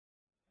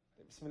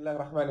بسم الله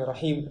الرحمن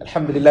الرحيم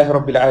الحمد لله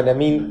رب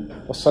العالمين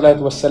والصلاة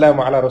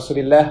والسلام على رسول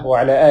الله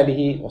وعلى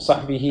آله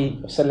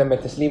وصحبه وسلم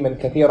تسليما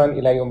كثيرا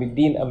إلى يوم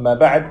الدين أما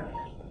بعد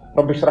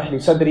رب اشرح لي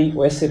صدري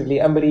ويسر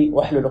لي أمري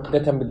واحلل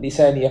عقدة من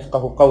لساني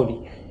يفقه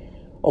قولي.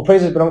 All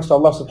praises belongs to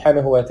Allah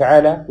subhanahu wa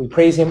ta'ala. We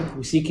praise Him,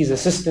 we seek His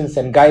assistance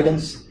and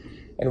guidance,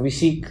 and we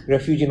seek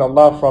refuge in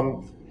Allah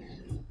from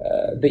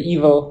the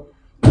evil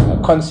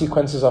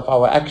consequences of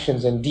our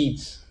actions and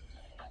deeds.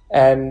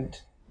 And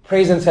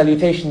praise and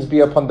salutations be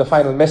upon the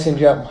final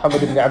messenger,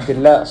 Muhammad ibn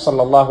Abdullah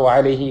sallallahu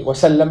alayhi wa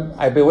sallam.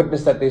 I bear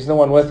witness that there is no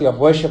one worthy of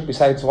worship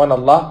besides one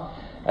Allah,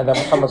 and that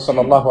Muhammad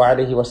sallallahu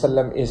alayhi wa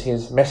sallam is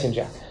his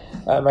messenger.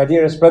 My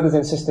dearest brothers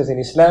and sisters in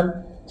Islam,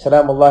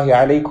 Salamullahi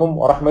alaykum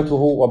wa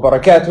rahmatuhu wa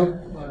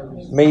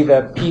barakatuh. May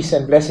the peace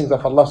and blessings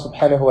of Allah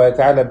subhanahu wa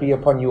ta'ala be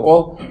upon you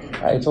all.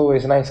 It's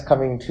always nice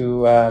coming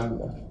to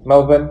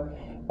Melbourne.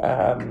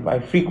 I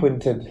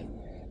frequented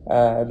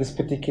this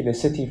particular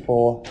city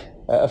for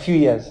a few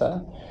years,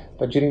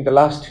 but during the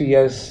last 2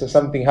 years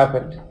something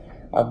happened.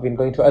 I've been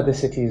going to other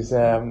cities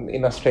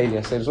in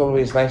Australia, so it's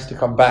always nice to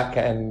come back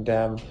and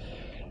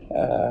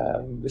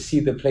see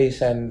the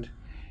place and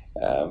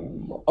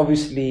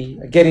obviously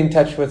get in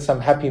touch with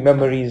some happy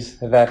memories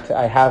that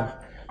I have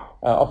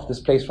of this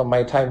place from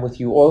my time with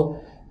you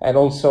all, and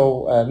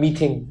also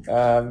meeting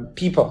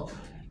people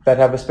that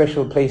have a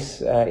special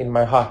place in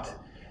my heart,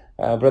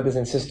 brothers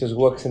and sisters who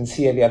work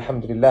sincerely,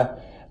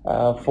 alhamdulillah,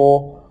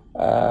 for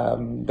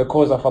the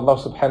cause of Allah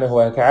subhanahu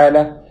wa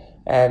ta'ala,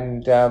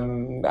 and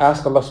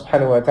ask Allah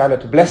subhanahu wa ta'ala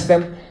to bless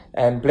them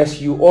and bless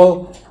you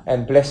all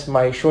and bless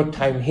my short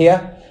time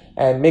here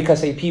and make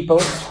us a people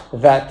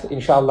that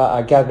inshallah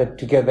are gathered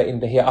together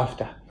in the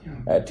hereafter,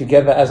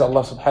 together as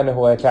Allah subhanahu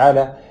wa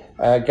ta'ala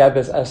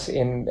gathers us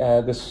in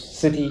this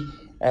city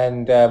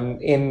and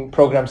in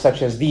programs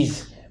such as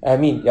these.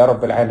 Ameen ya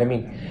Rabbil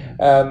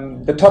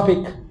Alameen. The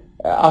topic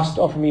asked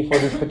of me for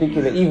this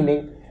particular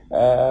evening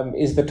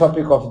is the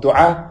topic of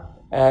dua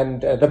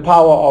and the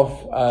power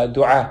of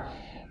dua.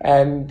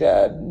 And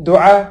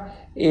dua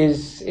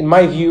is, in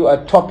my view,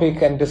 a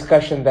topic and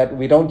discussion that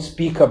we don't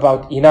speak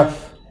about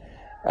enough,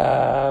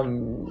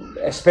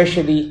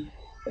 especially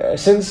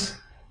since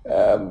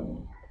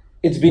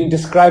it's been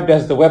described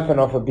as the weapon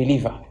of a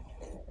believer,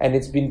 and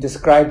it's been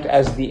described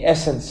as the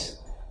essence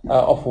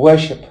of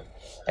worship.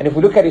 And if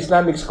we look at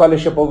Islamic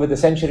scholarship over the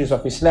centuries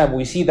of Islam,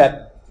 we see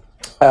that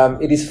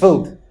it is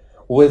filled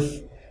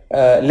with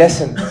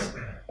lessons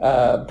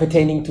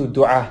pertaining to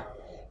dua,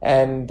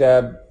 and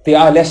there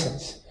are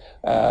lessons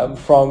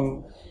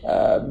from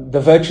the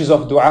virtues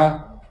of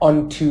dua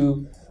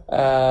onto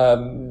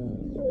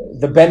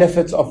the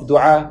benefits of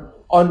dua,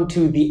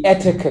 onto the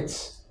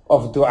etiquettes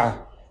of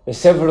dua. There's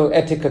several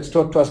etiquettes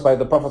taught to us by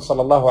the Prophet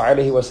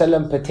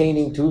ﷺ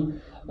pertaining to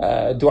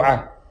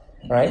dua,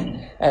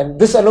 right? And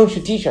this alone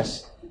should teach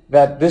us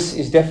that this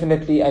is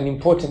definitely an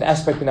important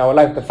aspect in our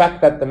life. The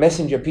fact that the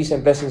Messenger, peace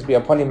and blessings be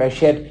upon him, has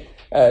shared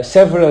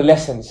several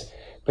lessons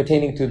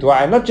pertaining to dua,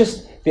 and not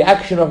just the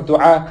action of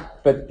dua,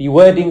 but the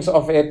wordings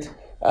of it,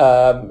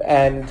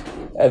 and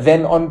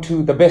then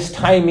onto the best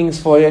timings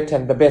for it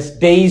and the best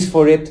days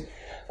for it,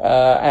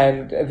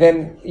 and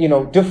then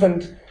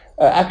different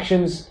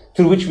actions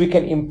through which we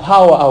can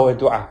empower our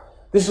dua.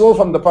 This is all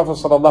from the Prophet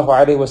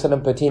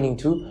ﷺ pertaining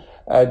to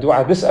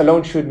dua. This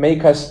alone should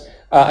make us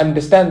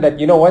understand that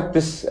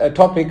this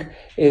topic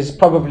is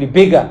probably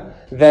bigger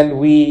than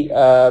we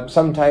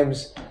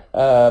sometimes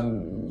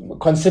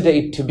consider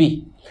it to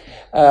be.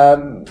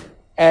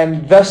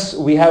 And thus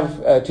we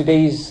have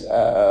today's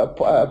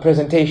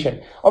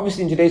presentation.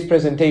 Obviously in today's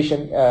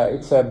presentation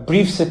it's a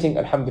brief sitting,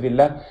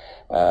 alhamdulillah.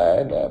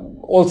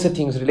 All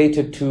sittings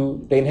related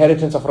to the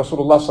inheritance of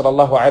Rasulullah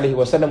sallallahu alaihi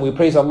wasallam. We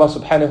praise Allah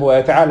subhanahu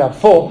wa ta'ala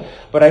for,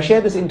 but I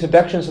share this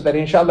introduction so that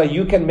inshallah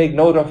you can make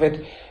note of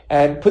it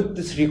and put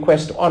this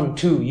request on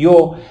to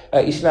your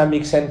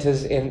Islamic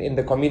centers in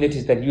the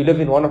communities that you live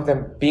in, one of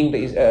them being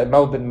the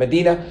Melbourne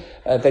Madeenah,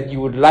 that you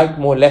would like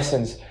more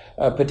lessons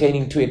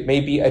pertaining to it,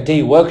 maybe a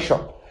day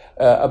workshop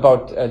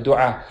about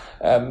dua.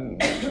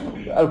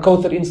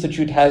 Al-Kawthar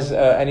Institute has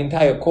an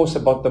entire course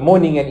about the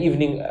morning and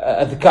evening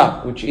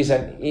adhkar, which is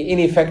in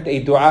effect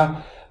a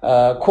dua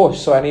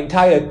course. So an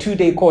entire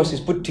 2-day course is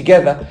put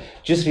together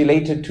just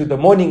related to the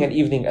morning and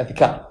evening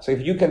adhkar. So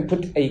if you can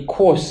put a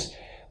course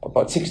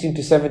about 16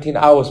 to 17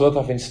 hours worth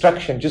of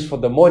instruction just for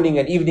the morning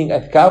and evening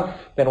adhkar,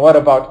 then what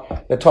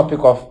about the topic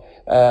of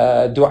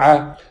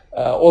dua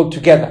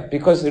altogether?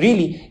 Because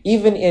really,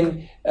 even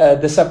in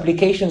the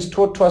supplications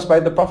taught to us by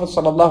the Prophet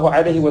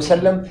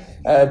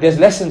ﷺ, there's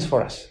lessons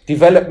for us,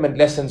 development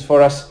lessons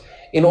for us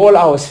in all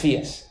our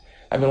spheres.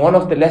 I mean, one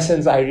of the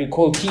lessons I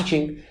recall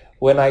teaching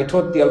when I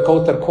taught the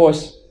Al-Kawthar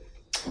course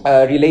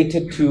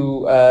related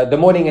to the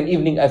morning and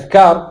evening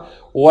adhkar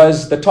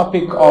was the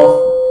topic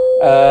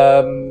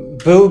of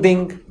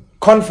building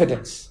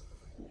confidence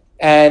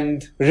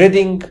and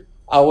ridding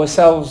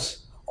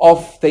ourselves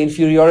of the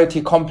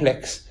inferiority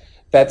complex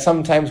that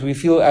sometimes we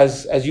feel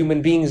as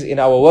human beings in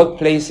our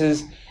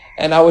workplaces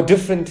and our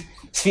different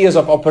spheres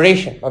of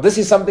operation. Now this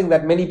is something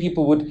that many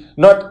people would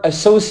not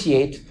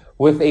associate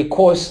with a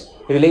course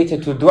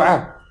related to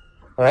dua,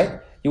 right?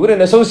 You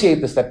wouldn't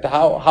associate this, that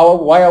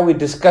why are we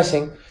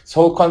discussing this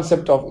whole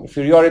concept of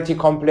inferiority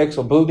complex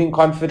or building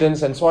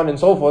confidence and so on and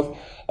so forth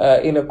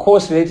in a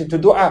course related to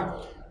dua.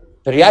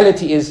 The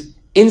reality is,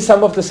 in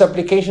some of the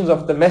supplications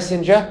of the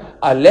Messenger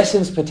are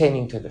lessons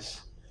pertaining to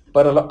this.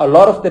 But a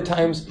lot of the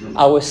times,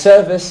 our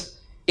service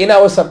in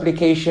our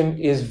supplication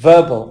is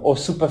verbal or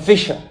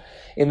superficial,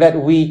 in that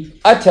we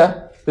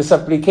utter the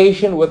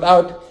supplication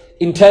without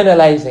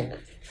internalizing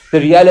the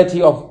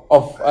reality of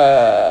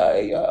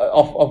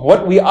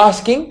what we're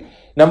asking,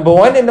 number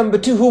one, and number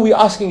two, who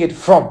we're asking it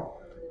from.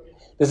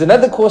 There's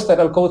another course that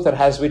Al-Kawthar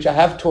has, which I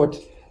have taught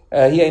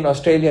here in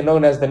Australia,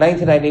 known as the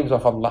 99 Names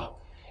of Allah.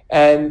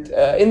 And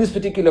in this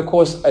particular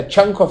course, a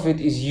chunk of it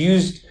is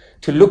used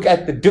to look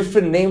at the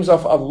different names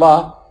of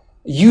Allah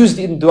used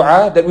in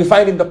dua that we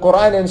find in the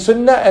Quran and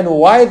Sunnah, and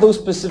why those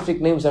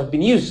specific names have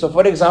been used. So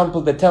for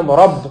example, the term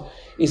Rabb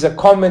is a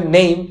common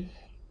name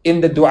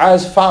in the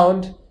du'as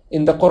found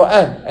in the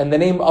Quran, and the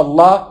name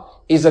Allah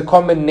is a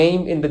common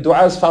name in the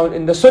du'as found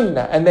in the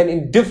Sunnah. And then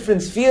in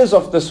different spheres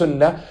of the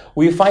Sunnah,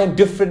 we find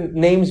different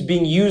names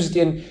being used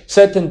in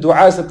certain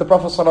du'as that the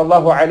Prophet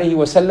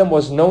ﷺ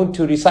was known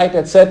to recite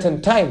at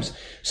certain times.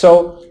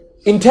 So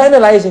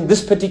internalizing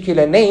this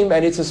particular name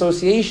and its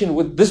association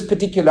with this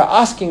particular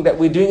asking that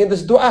we're doing in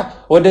this dua,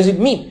 what does it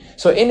mean?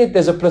 So in it,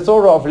 there's a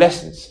plethora of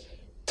lessons.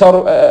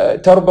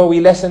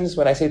 Tarbawi lessons.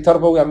 When I say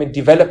tarbawi, I mean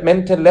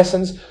developmental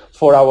lessons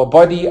for our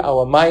body,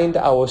 our mind,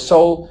 our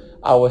soul,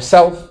 our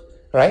self,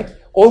 right?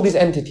 All these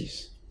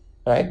entities,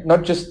 right?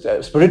 Not just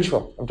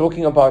spiritual. I'm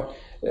talking about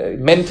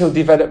mental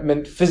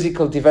development,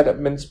 physical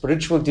development,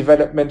 spiritual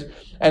development,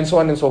 and so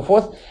on and so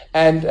forth.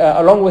 And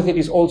along with it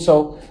is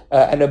also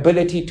an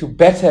ability to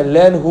better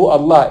learn who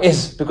Allah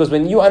is. Because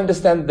when you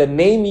understand the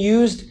name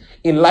used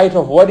in light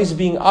of what is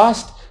being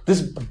asked,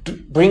 this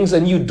brings a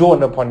new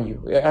dawn upon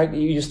you.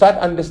 You start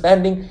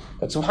understanding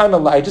that,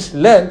 subhanAllah, I just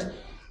learned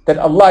that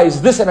Allah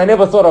is this, and I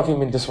never thought of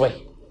Him in this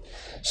way.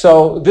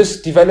 So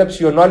this develops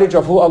your knowledge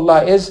of who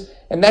Allah is.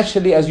 And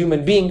naturally, as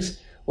human beings,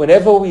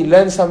 whenever we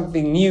learn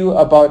something new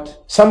about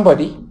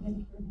somebody,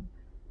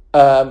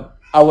 our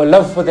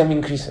love for them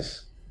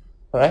increases.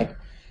 Right?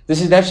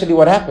 This is naturally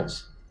what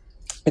happens.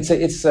 It's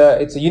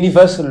a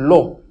universal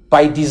law.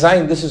 By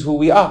design, this is who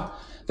we are.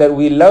 That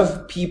we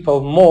love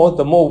people more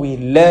the more we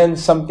learn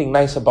something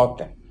nice about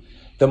them.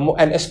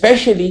 And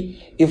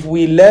especially if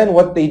we learn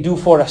what they do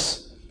for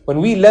us. When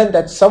we learn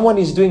that someone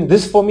is doing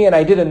this for me and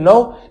I didn't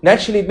know,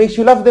 naturally it makes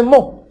you love them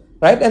more.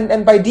 Right?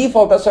 And by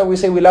default, that's why we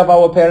say we love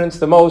our parents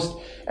the most.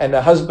 And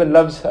a husband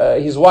loves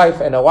his wife,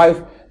 and a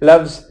wife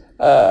loves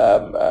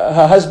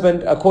her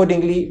husband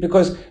accordingly.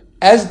 Because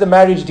as the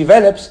marriage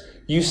develops,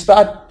 you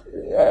start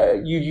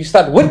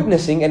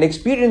witnessing and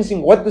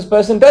experiencing what this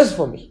person does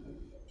for me.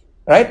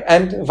 Right?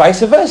 And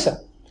vice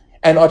versa.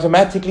 And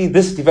automatically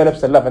this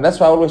develops the love. And that's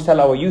why I always tell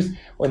our youth,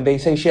 when they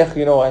say, Sheikh,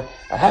 I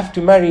have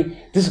to marry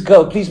this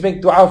girl, please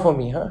make dua for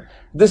me.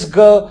 This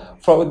girl,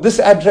 from this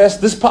address,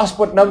 this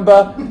passport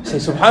number. Say,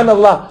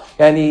 subhanallah.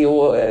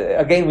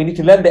 Again, we need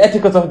to learn the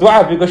etiquette of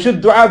dua, because should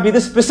dua be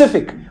this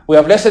specific? We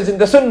have lessons in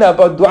the Sunnah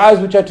about duas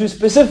which are too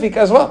specific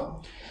as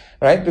well.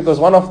 Right? Because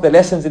one of the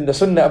lessons in the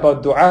Sunnah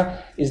about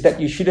dua is that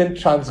you shouldn't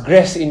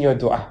transgress in your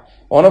dua.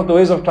 One of the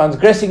ways of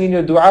transgressing in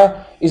your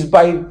dua is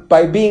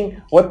by being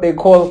what they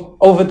call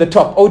over the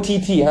top,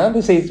 OTT.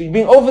 They say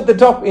being over the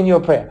top in your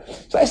prayer.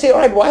 So I say,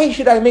 alright, why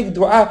should I make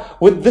dua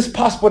with this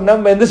passport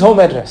number and this home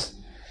address?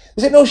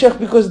 They say, no, Sheikh,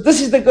 because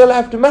this is the girl I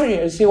have to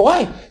marry. I say,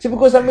 why? They say,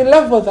 because I'm in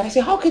love with her. I say,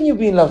 how can you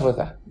be in love with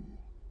her?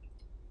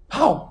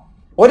 How?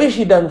 What has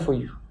she done for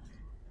you?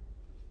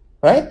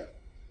 Right?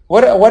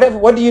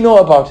 What do you know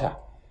about her?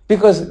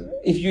 Because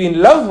if you're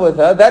in love with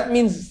her, that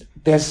means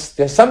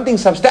there's something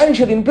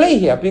substantial in play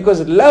here,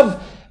 because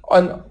love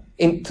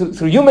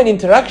through human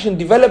interaction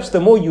develops the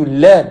more you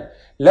learn.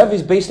 Love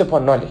is based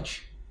upon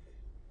knowledge.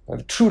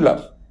 True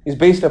love is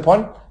based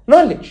upon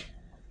knowledge.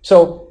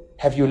 So,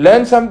 have you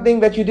learned something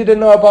that you didn't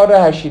know about her?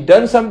 Has she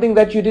done something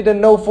that you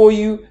didn't know for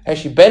you? Has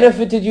she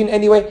benefited you in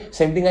any way?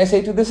 Same thing I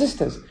say to the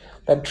sisters.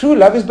 That true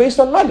love is based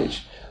on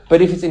knowledge.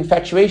 But if it's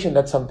infatuation,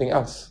 that's something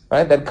else.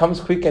 Right? That comes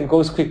quick and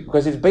goes quick,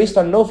 because it's based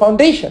on no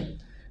foundation.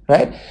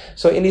 Right?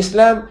 So in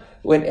Islam,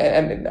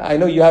 and I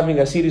know you're having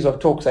a series of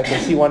talks. I can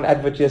see one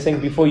advert you're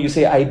saying before you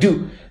say I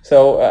do.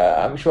 So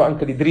I'm sure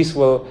Uncle Idris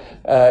will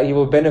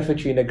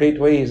benefit you in a great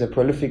way. He's a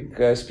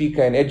prolific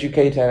speaker and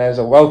educator, and has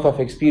a wealth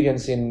of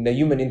experience in the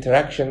human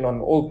interaction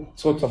on all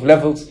sorts of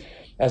levels,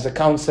 as a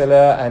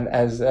counselor and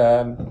as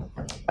an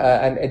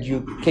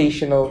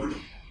educational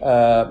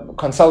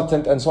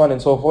consultant and so on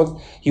and so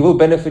forth. He will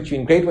benefit you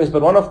in great ways.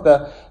 But one of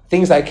the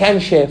things I can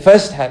share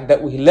firsthand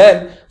that we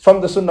learn from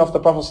the Sunnah of the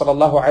Prophet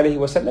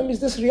ﷺ is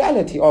this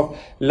reality of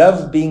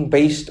love being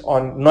based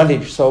on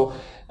knowledge. So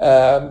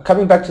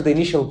coming back to the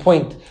initial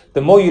point,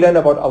 the more you learn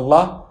about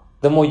Allah,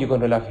 the more you're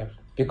going to love Him,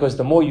 because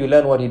the more you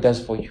learn what He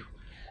does for you.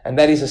 And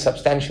that is a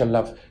substantial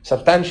love.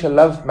 Substantial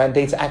love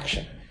mandates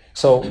action.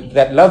 So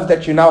that love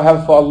that you now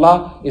have for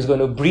Allah is going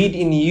to breed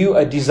in you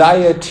a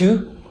desire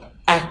to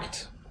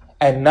act.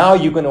 and now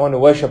you're going to want to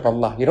worship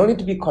Allah. You don't need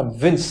to be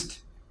convinced.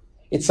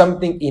 It's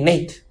something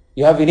innate.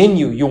 You have it in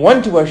you. You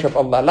want to worship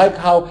Allah. Like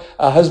how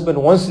a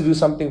husband wants to do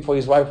something for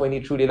his wife when he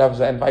truly loves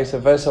her, and vice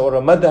versa. Or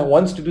a mother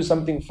wants to do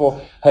something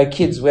for her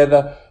kids,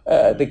 whether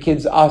the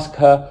kids ask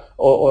her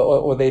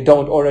or they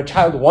don't. Or a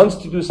child wants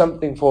to do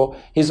something for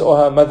his or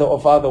her mother or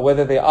father,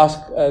 whether they ask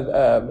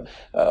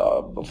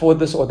for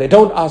this or they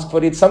don't ask for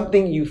it. It's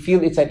something you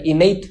feel, it's an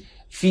innate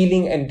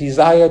feeling and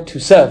desire to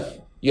serve.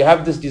 You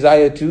have this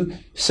desire to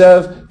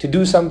serve, to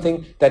do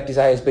something. That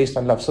desire is based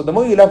on love. So the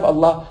more you love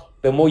Allah,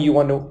 the more you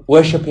want to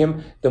worship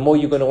Him, the more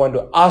you're going to want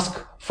to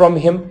ask from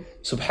Him,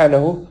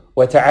 subhanahu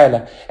wa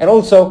ta'ala. And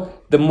also,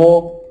 the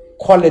more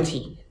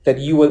quality that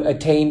you will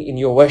attain in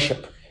your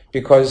worship.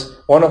 Because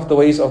one of the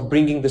ways of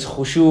bringing this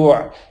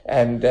khushu'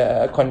 and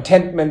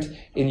contentment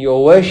in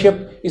your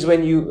worship is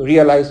when you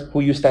realize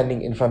who you're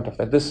standing in front of.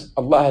 That this,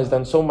 Allah has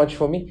done so much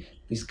for me.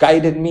 He's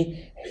guided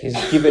me. He's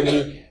given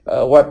me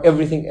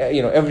everything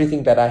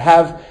that I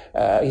have.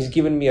 He's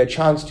given me a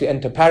chance to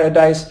enter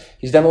paradise.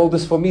 He's done all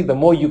this for me. The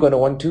more you're going to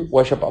want to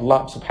worship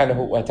Allah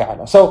subhanahu wa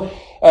ta'ala. So,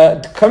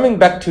 coming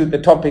back to the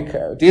topic,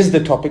 it is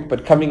the topic,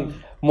 but coming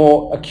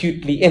more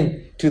acutely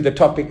into the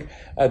topic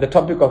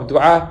of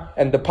dua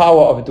and the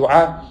power of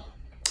dua.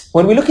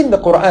 When we look in the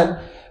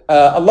Quran,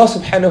 Allah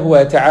subhanahu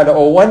wa ta'ala,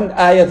 or one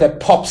ayah that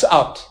pops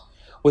out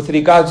with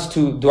regards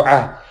to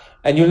dua,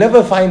 and you'll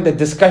never find a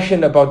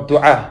discussion about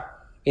dua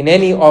in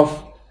any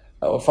of,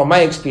 from my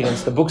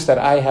experience, the books that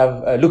I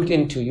have looked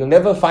into. You'll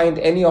never find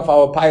any of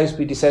our pious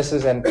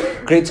predecessors and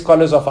great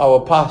scholars of our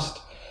past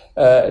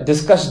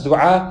discuss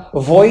dua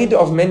void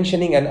of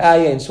mentioning an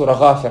ayah in Surah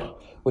Ghafir,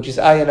 which is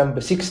ayah number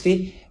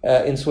 60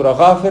 in Surah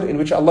Ghafir, in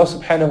which Allah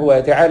subhanahu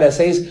wa ta'ala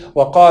says,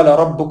 وَقَالَ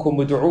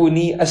رَبُّكُمُ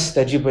ادْعُونِي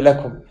أَسْتَجِبْ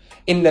لَكُمْ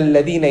إِنَّ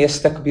الَّذِينَ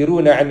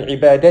يَسْتَكْبِرُونَ عَنْ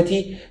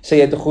عِبَادَتِي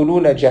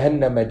سَيَدْخُلُونَ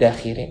جَهَنَّمَ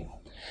دَاخِرِينَ.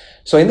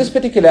 So in this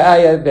particular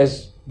ayah,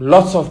 there's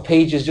lots of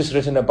pages just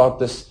written about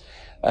this,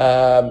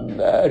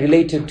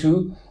 related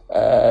to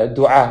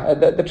dua.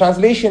 The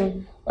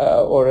translation,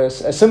 or a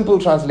simple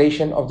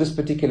translation of this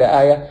particular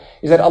ayah,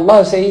 is that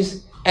Allah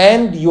says,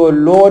 and your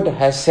Lord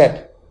has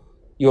said.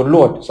 Your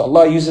Lord. So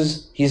Allah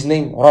uses His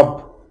name,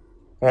 Rabb.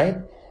 Right?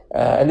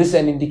 And this is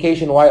an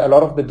indication why a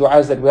lot of the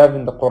du'as that we have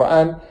in the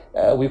Quran,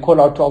 we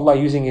call out to Allah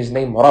using His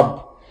name,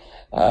 Rabb.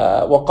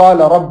 وَقَالَ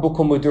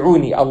رَبُّكُمُ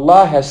ادْعُونِي.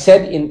 Allah has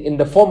said in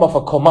the form of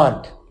a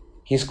command.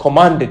 He's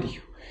commanded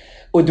you.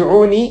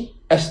 Ud'uni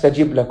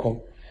astajib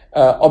lakum.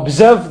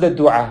 Observe the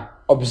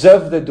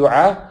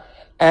dua,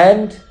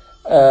 and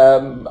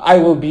I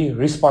will be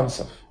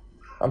responsive.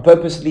 I'm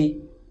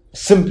purposely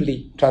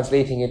simply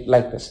translating it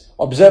like this.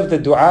 Observe the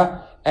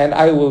dua, and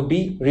I will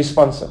be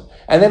responsive.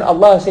 And then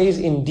Allah says,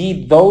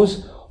 indeed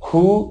those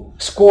who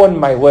scorn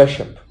my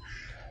worship,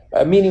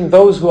 meaning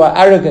those who are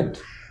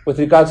arrogant with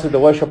regards to the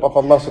worship of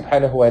Allah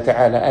subhanahu wa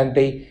ta'ala, and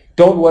they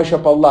don't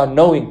worship Allah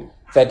knowing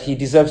that He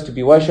deserves to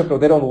be worshipped, or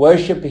they don't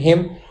worship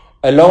Him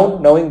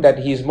alone knowing that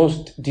He is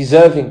most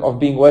deserving of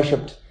being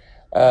worshipped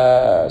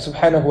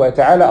subhanahu wa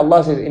ta'ala.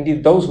 Allah says,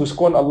 indeed those who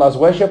scorn Allah's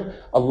worship,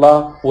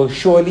 Allah will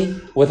surely,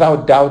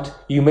 without doubt,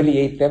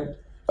 humiliate them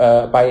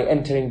by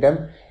entering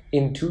them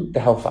into the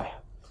hellfire.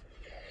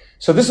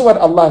 So this is what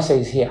Allah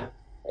says here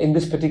in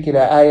this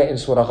particular ayah in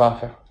Surah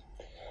Ghafir.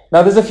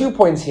 Now there's a few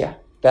points here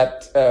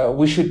that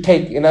we should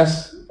take in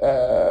us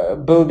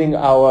building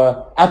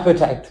our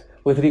appetite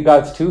with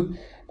regards to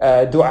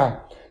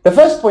dua. The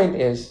first point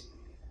is,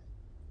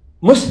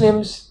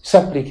 Muslims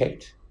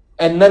supplicate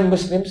and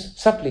non-Muslims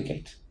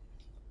supplicate,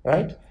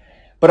 right?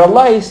 But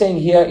Allah is saying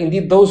here,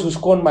 indeed those who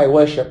scorn my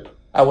worship,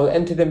 I will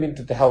enter them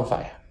into the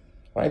hellfire,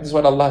 right? This is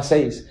what Allah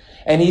says.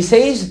 And He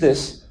says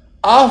this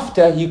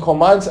after He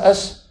commands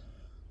us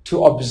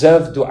to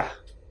observe dua,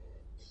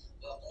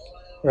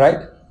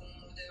 right?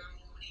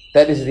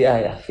 That is the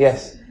ayah,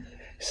 yes.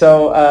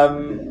 So,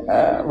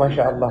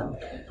 mashallah,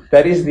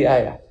 that is the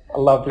ayah.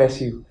 Allah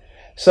bless you.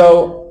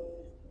 So,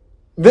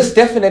 this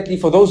definitely,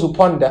 for those who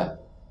ponder,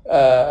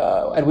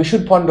 and we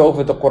should ponder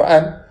over the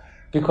Quran,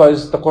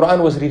 because the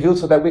Quran was revealed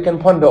so that we can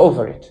ponder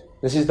over it.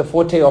 This is the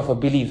forte of a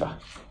believer,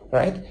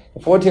 right? The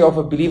forte of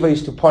a believer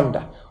is to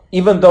ponder.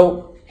 Even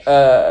though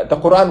the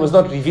Quran was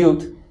not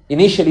revealed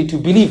initially to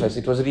believers,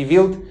 it was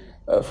revealed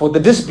for the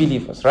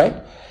disbelievers, right?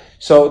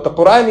 So the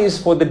Quran is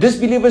for the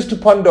disbelievers to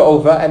ponder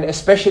over, and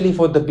especially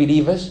for the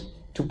believers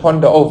to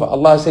ponder over.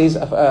 Allah says,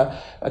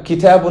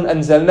 "Kitabun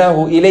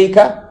anzalnahu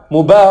ilayka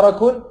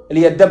mubarakun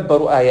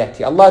liyadabbaru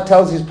ayati." Allah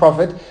tells His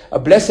Prophet, a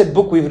blessed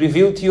book we've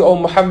revealed to you, O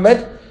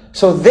Muhammad,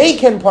 so they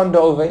can ponder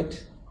over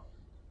it.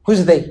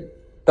 Who's they?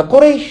 The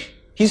Quraysh,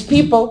 His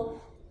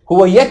people, who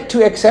were yet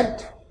to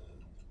accept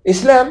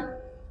Islam.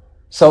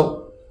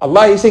 So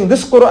Allah is saying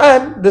this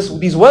Quran,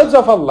 these words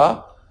of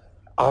Allah,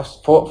 are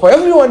for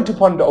everyone to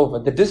ponder over,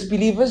 the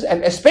disbelievers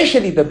and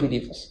especially the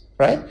believers,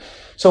 right?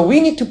 So we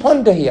need to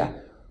ponder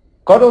here.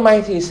 God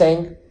Almighty is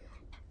saying,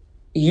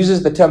 He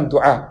uses the term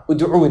dua,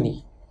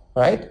 ud'uni,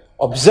 right?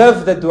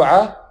 Observe the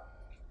dua,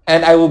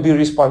 and I will be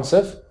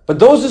responsive. But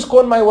those who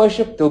scorn my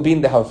worship, they'll be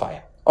in the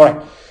hellfire.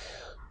 Alright.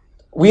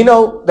 We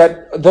know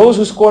that those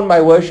who scorn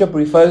my worship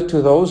refer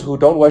to those who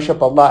don't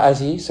worship Allah as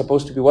He is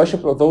supposed to be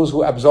worshipped, or those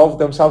who absolve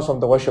themselves from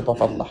the worship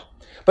of Allah.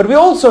 But we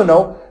also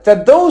know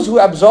that those who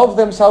absolve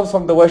themselves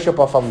from the worship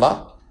of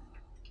Allah,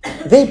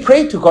 they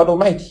pray to God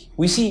Almighty.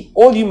 We see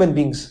all human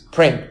beings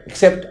praying,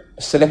 except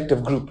a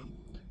selective group,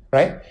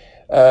 right?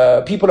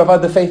 People of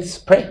other faiths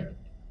pray,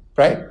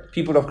 right?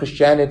 People of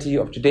Christianity,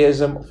 of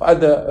Judaism, of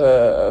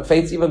other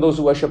faiths, even those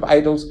who worship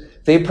idols,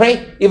 they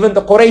pray. Even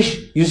the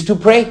Quraysh used to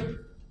pray.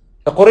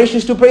 The Quraysh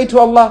used to pray to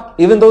Allah,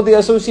 even though they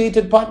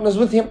associated partners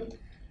with Him.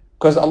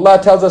 Because Allah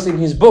tells us in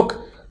His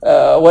book,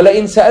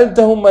 وَلَئِن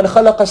سَأَلْتَهُمْ مَنْ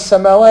خَلَقَ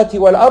السَّمَاوَاتِ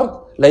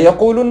وَالْأَرْضِ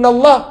لَيَقُولُنَّ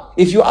اللَّهِ.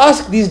 If you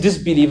ask these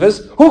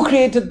disbelievers, who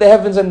created the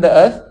heavens and the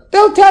earth?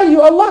 They'll tell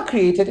you Allah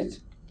created it.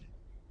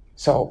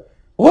 So,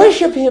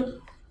 worship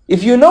Him.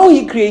 If you know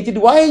He created,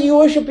 why are you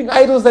worshipping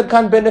idols that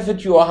can't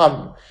benefit you or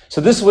harm you? So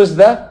this was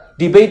the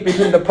debate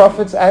between the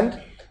prophets and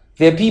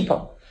their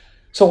people.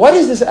 So what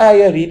is this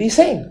ayah really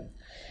saying?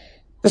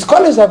 The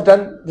scholars have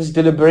done this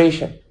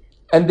deliberation,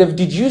 and they've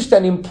deduced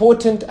an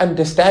important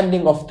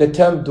understanding of the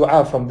term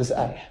dua from this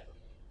ayah.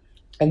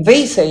 And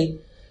they say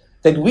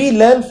that we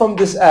learn from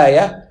this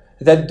ayah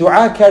that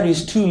dua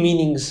carries two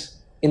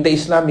meanings in the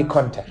Islamic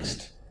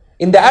context.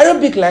 In the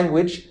Arabic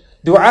language,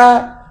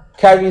 dua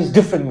carries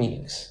different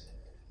meanings,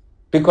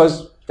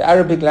 because the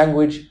Arabic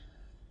language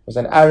was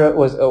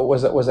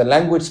a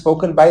language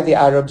spoken by the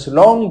Arabs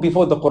long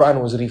before the Quran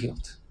was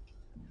revealed.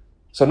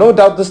 So no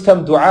doubt this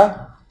term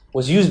dua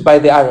was used by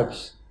the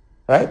Arabs,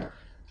 right?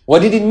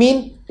 What did it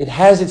mean? It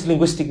has its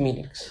linguistic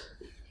meanings.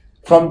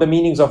 From the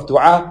meanings of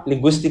dua,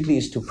 linguistically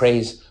is to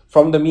praise.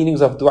 From the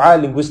meanings of dua,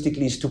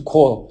 linguistically is to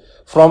call.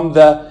 From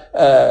the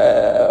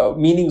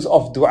meanings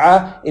of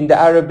dua in the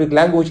Arabic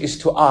language is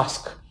to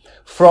ask.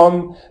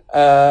 From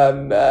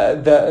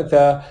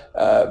the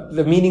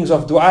meanings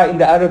of dua in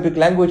the Arabic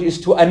language is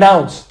to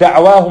announce.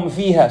 Da'wahum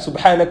fiha,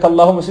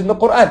 subhanakallahumma, in the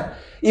Quran.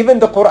 Even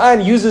the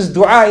Quran uses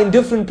dua in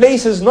different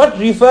places, not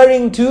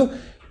referring to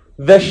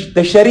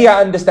the Sharia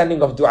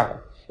understanding of dua.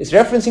 It's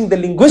referencing the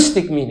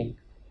linguistic meaning,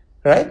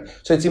 right?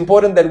 So it's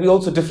important that we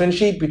also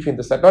differentiate between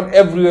this. That not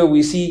everywhere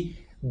we see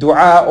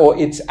dua or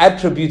its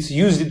attributes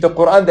used in the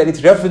Quran that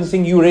it's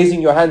referencing you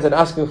raising your hands and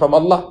asking from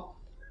Allah.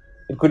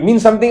 It could mean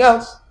something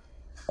else.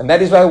 And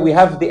that is why we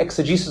have the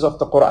exegesis of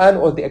the Quran,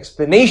 or the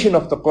explanation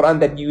of the Quran,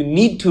 that you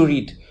need to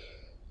read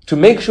to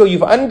make sure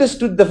you've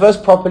understood the verse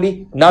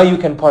properly. Now you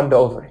can ponder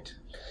over it.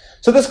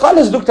 So the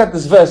scholars looked at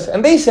this verse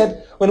and they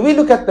said, when we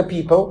look at the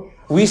people,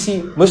 we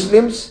see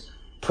Muslims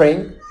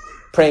praying.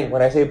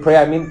 When I say pray,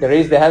 I mean they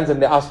raise their hands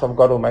and they ask from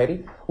God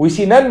Almighty. We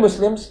see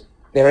non-Muslims,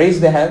 they raise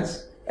their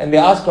hands and they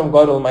ask from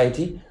God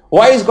Almighty.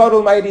 Why is God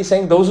Almighty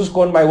saying those who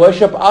scorn my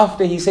worship,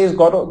 after He says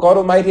God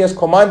Almighty has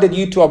commanded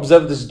you to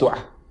observe this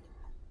dua?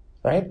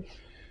 Right?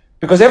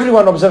 Because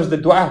everyone observes the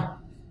dua.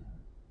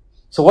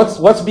 So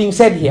what's being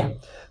said here?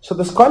 So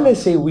the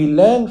scholars say we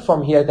learn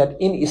from here that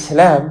in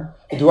Islam,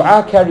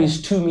 dua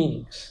carries two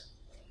meanings.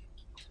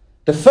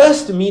 The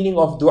first meaning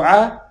of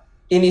dua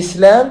in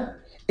Islam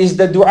is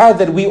the dua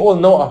that we all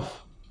know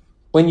of.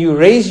 When you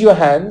raise your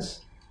hands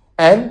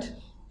and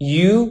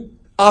you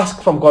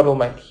ask from God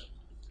Almighty.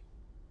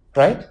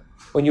 Right?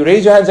 When you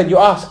raise your hands and you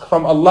ask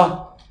from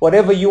Allah,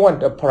 whatever you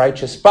want, a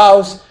righteous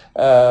spouse,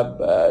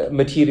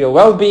 material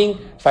well-being,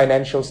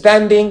 financial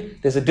standing,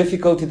 there's a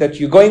difficulty that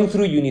you're going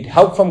through, you need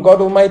help from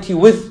God Almighty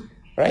with,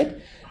 right?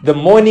 The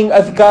morning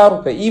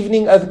adhkar, the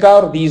evening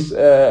adhkar, these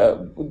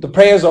the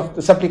prayers of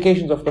the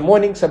supplications of the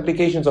morning,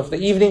 supplications of the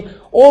evening,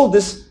 all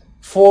this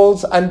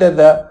falls under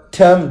the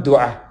term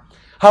dua.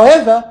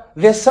 However,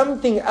 there's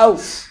something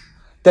else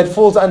that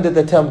falls under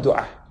the term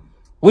dua,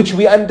 which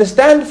we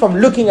understand from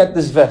looking at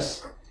this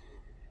verse.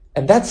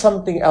 And that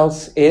something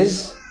else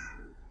is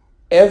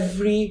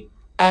every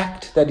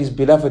act that is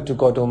beloved to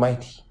God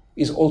Almighty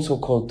is also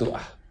called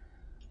dua.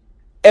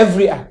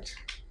 Every act.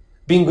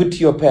 Being good to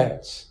your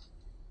parents,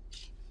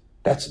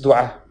 that's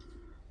dua.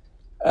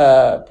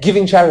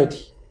 Giving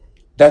charity,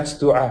 that's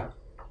dua.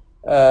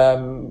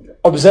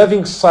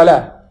 Observing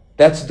salah,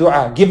 that's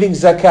dua. Giving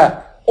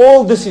zakah,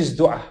 all this is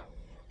dua.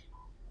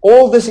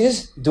 All this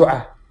is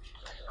dua.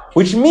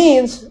 Which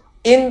means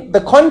in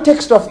the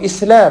context of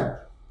Islam,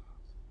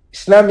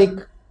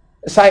 the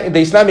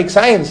Islamic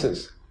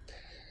sciences,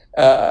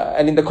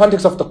 and in the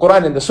context of the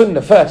Quran and the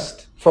Sunnah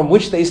first, from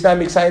which the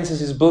Islamic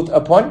sciences is built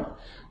upon,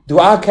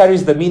 dua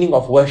carries the meaning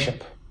of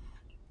worship.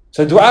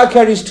 So dua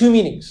carries two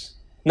meanings.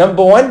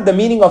 Number one, the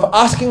meaning of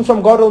asking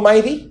from God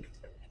Almighty,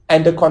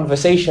 and a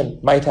conversation,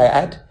 might I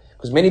add,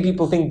 because many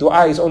people think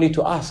dua is only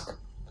to ask.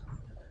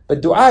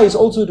 But dua is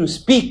also to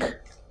speak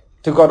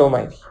to God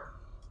Almighty.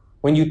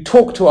 When you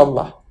talk to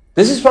Allah.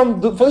 This is from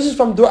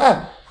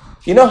dua.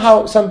 You know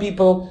how some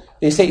people,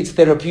 they say it's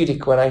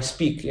therapeutic when I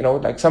speak,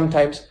 like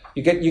sometimes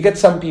you get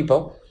some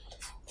people,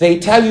 they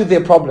tell you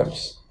their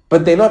problems,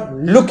 but they're not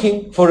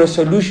looking for a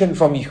solution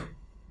from you.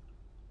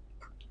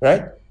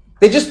 Right?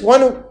 They're just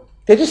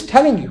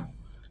telling you.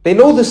 They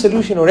know the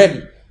solution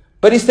already,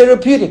 but it's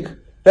therapeutic.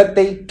 that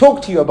they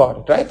talk to you about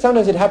it, right?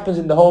 Sometimes it happens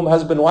in the home,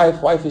 husband,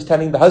 wife is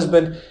telling the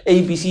husband,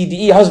 A, B, C,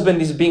 D, E,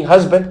 husband is being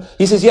husband.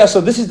 He says, yeah, so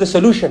this is the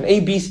solution,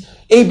 A, B, C,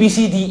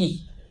 D,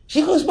 E.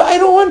 She goes, but I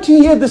don't want to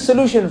hear the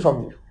solution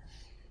from you.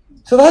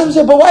 So the husband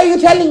said, but why are you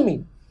telling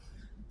me?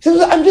 He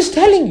says, I'm just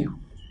telling you.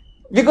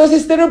 Because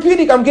it's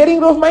therapeutic, I'm getting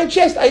it off my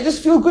chest. I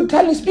just feel good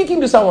speaking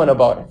to someone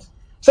about it.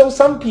 So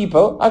some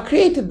people are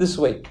created this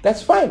way.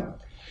 That's fine.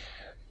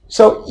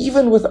 So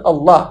even with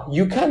Allah,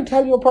 you can't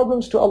tell your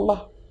problems to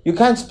Allah. You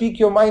can't speak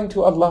your mind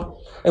to Allah.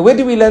 And where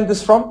do we learn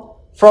this from?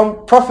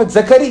 From Prophet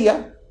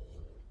Zakaria,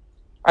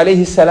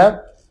 alayhi salam.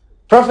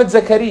 Prophet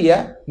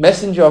Zakaria,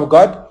 messenger of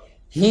God,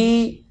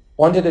 he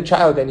wanted a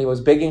child and he was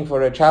begging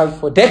for a child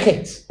for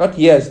decades. Not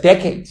years,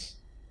 decades.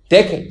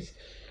 Decades.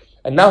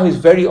 And now he's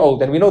very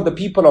old. And we know the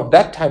people of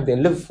that time, they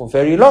live for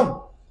very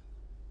long.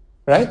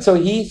 Right? So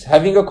he's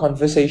having a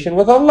conversation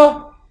with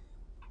Allah.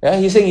 Yeah?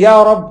 He's saying,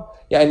 Ya Rabb,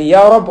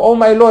 Ya Rabb, oh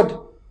my Lord,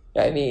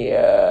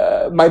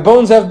 my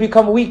bones have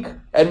become weak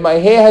and my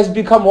hair has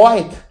become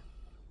white.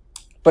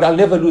 But I'll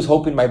never lose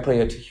hope in my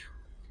prayer to you.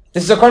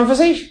 This is a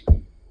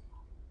conversation.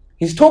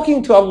 He's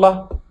talking to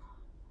Allah.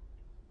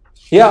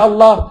 Ya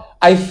Allah,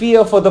 I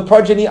fear for the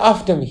progeny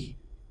after me.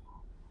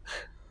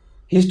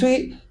 This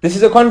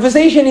is a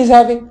conversation he's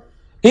having.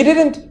 He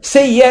didn't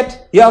say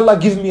yet, Ya Allah,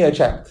 give me a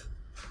child.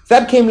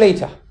 That came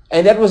later.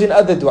 And that was in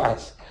other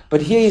du'as.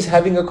 But here he's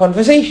having a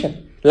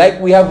conversation.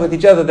 Like we have with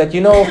each other, that,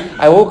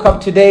 I woke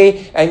up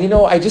today and,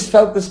 I just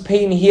felt this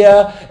pain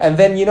here. And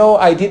then,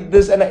 I did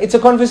this. And it's a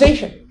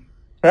conversation.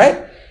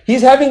 Right?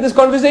 He's having this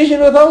conversation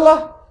with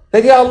Allah.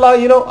 That, Ya Allah,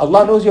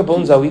 Allah knows your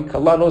bones are weak.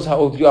 Allah knows how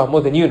old you are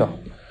more than you know.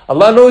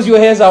 Allah knows your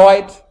hairs are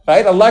white.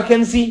 Right? Allah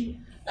can see.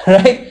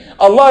 Right?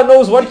 Allah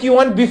knows what you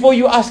want before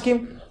you ask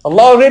Him.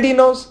 Allah already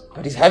knows.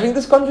 But he's having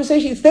this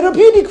conversation. It's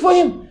therapeutic for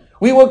him.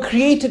 We were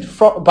created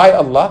by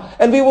Allah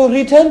and we will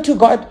return to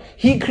God.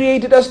 He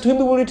created us, to Him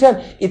we will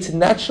return. It's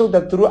natural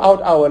that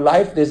throughout our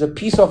life there's a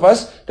piece of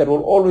us that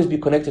will always be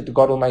connected to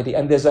God Almighty.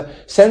 And there's a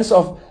sense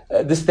of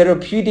this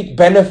therapeutic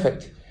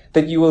benefit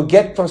that you will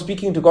get from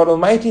speaking to God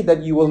Almighty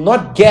that you will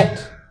not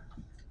get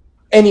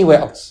anywhere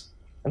else.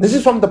 And this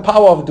is from the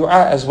power of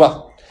dua as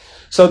well.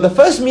 So the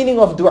first meaning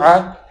of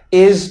dua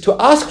is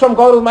to ask from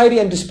God Almighty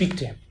and to speak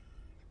to Him.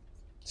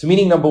 It's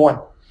meaning number one.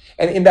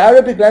 And in the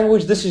Arabic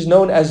language, this is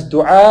known as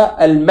dua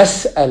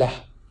al-mas'ala.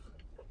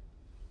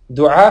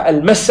 Dua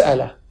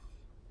al-mas'ala.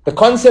 The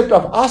concept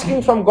of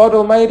asking from God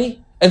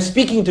Almighty and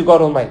speaking to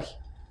God Almighty.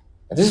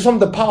 And this is from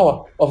the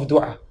power of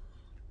dua.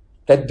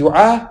 That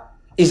dua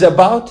is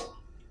about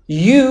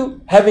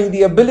you having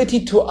the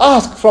ability to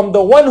ask from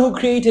the one who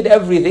created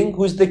everything,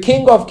 who's the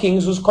King of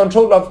Kings, who's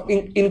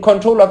in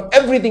control of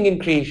everything in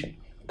creation.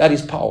 That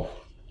is powerful.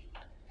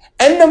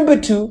 And number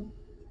two,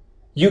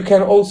 you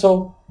can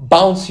also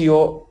bounce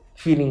your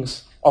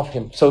feelings of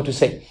Him, so to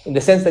say, in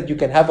the sense that you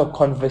can have a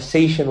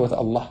conversation with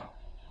Allah.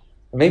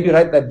 Maybe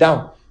write that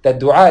down. That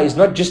dua is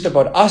not just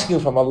about asking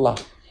from Allah.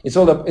 It's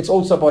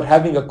also about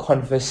having a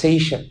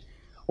conversation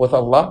with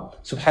Allah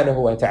subhanahu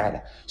wa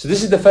ta'ala. So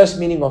this is the first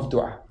meaning of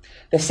dua.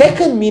 The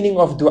second meaning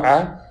of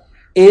dua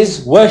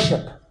is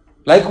worship.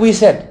 Like we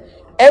said,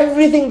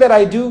 everything that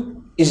I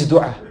do is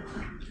dua.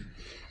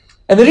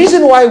 And the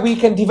reason why we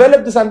can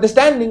develop this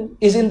understanding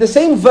is in the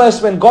same verse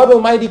when God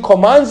Almighty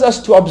commands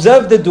us to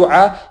observe the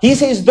dua, He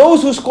says,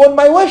 those who scorn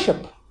my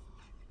worship.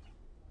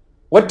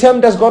 What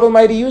term does God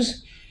Almighty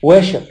use?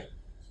 Worship.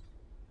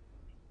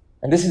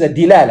 And this is a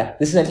dilala.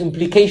 This is an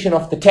implication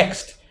of the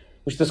text,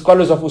 which the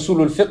scholars of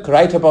usulul fiqh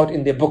write about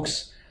in their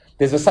books.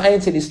 There's a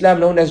science in Islam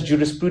known as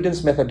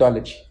jurisprudence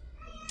methodology.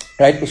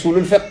 Right?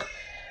 Usulul fiqh.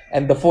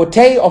 And the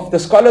forte of the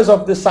scholars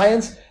of this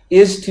science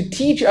is to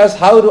teach us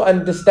how to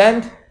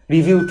understand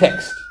revealed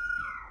text,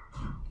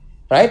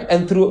 right?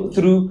 And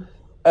through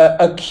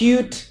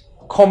acute,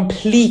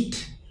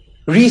 complete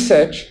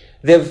research,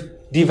 they've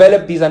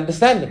developed these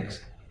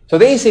understandings. So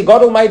they say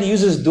God Almighty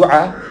uses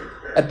dua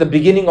at the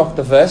beginning of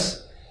the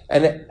verse,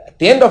 and at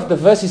the end of the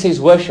verse He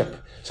says worship.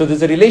 So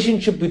there's a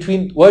relationship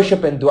between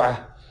worship and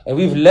dua. And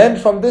we've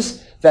learned from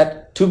this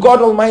that to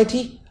God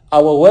Almighty,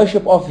 our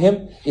worship of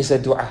Him is a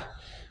dua.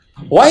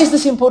 Why is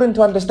this important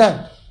to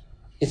understand?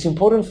 It's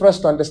important for us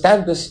to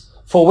understand this.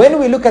 For when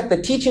we look at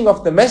the teaching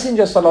of the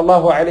Messenger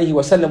sallallahu alaihi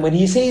wasallam, when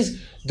he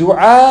says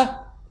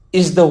dua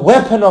is the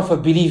weapon of a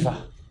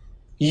believer,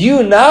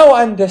 you now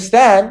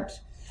understand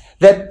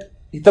that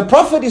the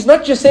Prophet is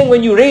not just saying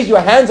when you raise your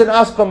hands and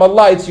ask from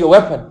Allah, it's your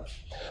weapon.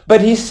 But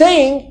he's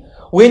saying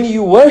when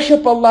you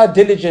worship Allah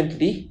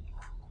diligently,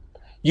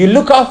 you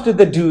look after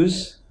the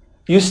do's,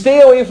 you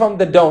stay away from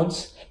the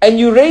don'ts, and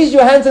you raise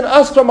your hands and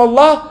ask from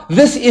Allah,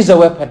 this is a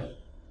weapon.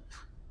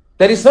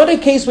 That it's not a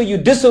case where you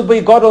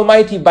disobey God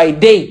Almighty by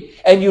day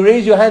and you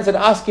raise your hands and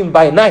ask Him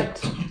by night.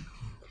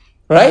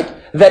 Right?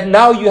 That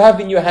now you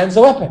have in your hands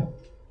a weapon.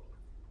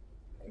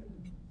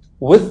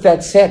 With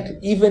that said,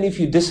 even if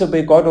you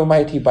disobey God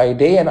Almighty by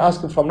day and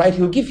ask Him from night,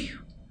 He'll give you.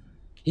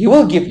 He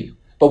will give you.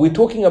 But we're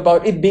talking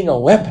about it being a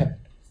weapon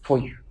for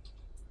you.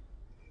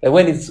 And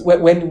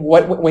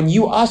when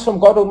you ask from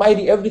God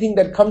Almighty, everything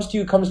that comes to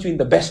you in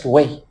the best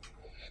way.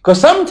 Because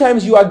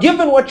sometimes you are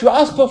given what you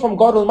ask for from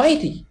God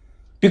Almighty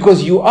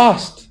because you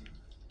asked,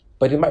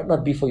 but it might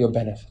not be for your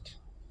benefit.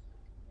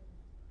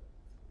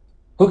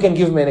 Who can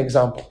give me an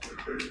example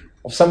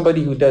of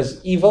somebody who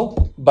does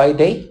evil by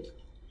day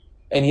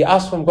and he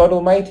asks from God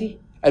Almighty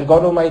and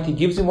God Almighty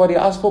gives him what he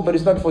asked for, but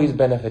it's not for his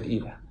benefit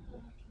either?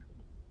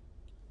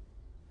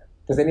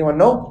 Does anyone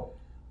know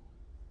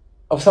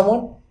of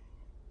someone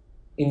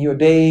in your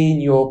day,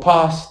 in your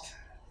past,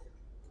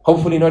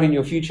 hopefully not in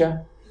your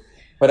future,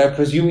 but I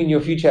presume in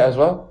your future as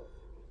well?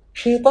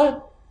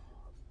 Shaitan.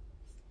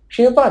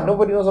 Shaitan.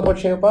 Nobody knows about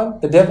shaitan?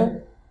 The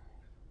devil.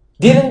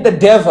 Didn't the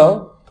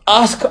devil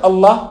ask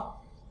Allah,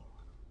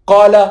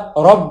 قَالَ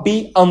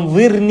رَبِّي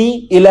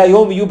أَنظِرْنِي إِلَى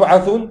يَوْمِ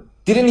يُبْعَثُونَ?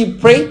 Didn't he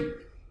pray?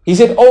 He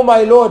said, oh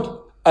my Lord,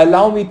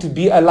 allow me to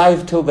be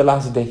alive till the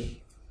last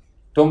day.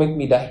 Don't make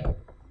me die.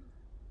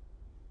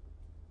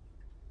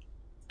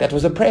 That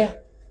was a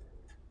prayer.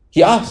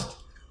 He asked.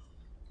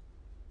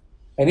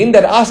 And in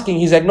that asking,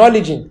 he's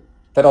acknowledging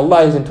that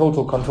Allah is in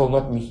total control,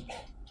 not me.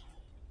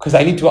 Because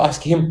I need to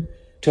ask Him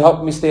to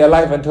help me stay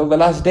alive until the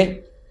last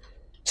day.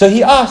 So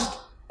he asked.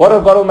 What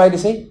did God Almighty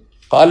say?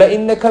 قَالَ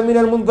إِنَّكَ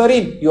مِنَ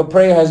الْمُنذَرِينَ. Your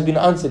prayer has been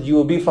answered. You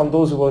will be from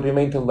those who will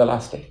remain till the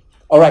last day.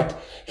 Alright.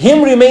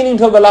 Him remaining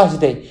till the last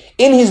day.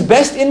 In his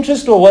best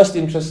interest or worst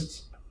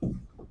interests?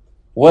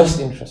 Worst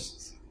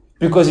interests.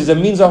 Because it's a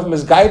means of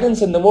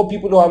misguidance, and the more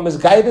people who are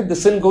misguided, the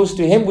sin goes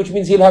to him, which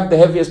means he'll have the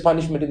heaviest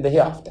punishment in the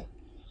hereafter.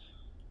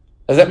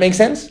 Does that make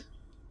sense?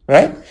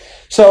 Right?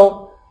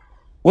 So,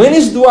 when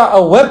is dua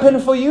a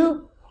weapon for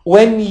you?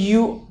 When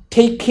you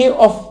take care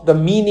of the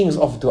meanings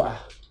of dua.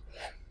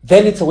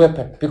 Then it's a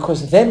weapon.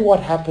 Because then what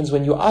happens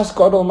when you ask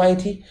God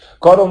Almighty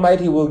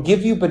will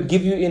give you, but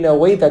give you in a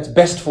way that's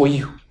best for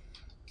you.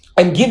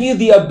 And give you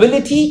the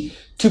ability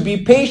to be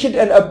patient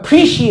and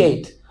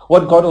appreciate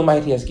what God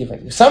Almighty has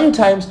given you.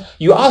 Sometimes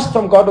you ask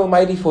from God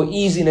Almighty for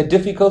ease in a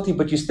difficulty,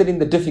 but you're still in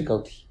the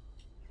difficulty.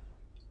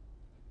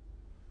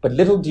 But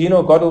little do you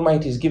know God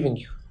Almighty is giving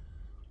you.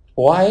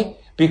 Why?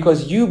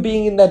 Because you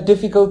being in that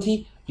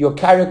difficulty, your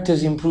character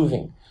is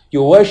improving.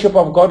 Your worship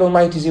of God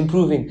Almighty is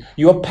improving.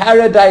 Your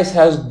paradise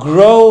has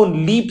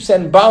grown leaps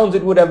and bounds.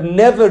 It would have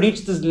never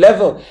reached this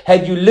level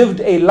had you lived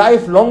a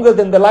life longer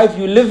than the life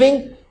you're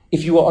living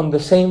if you were on the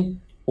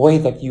same way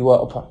that you were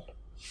upon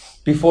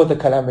before the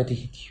calamity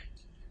hit you.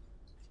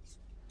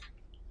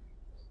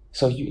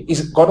 So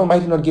is God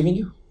Almighty not giving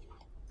you?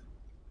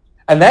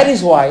 And that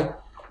is why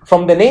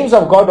from the names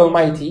of God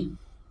Almighty,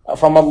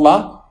 from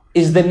Allah,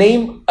 is the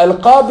name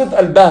Al-Qabid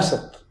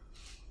Al-Basit.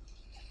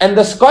 And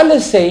the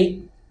scholars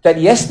say that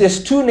yes,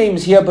 there's two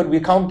names here, but we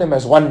count them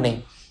as one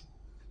name.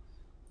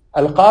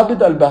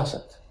 Al-Qabid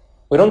Al-Basit.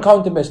 We don't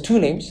count them as two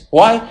names.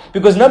 Why?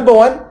 Because number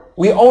one,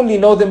 we only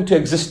know them to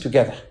exist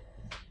together.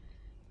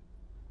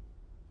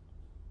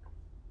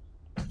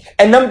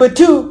 And number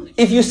two,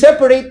 if you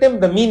separate them,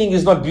 the meaning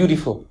is not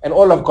beautiful. And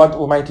all of God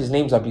Almighty's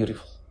names are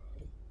beautiful.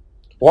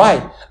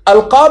 Why?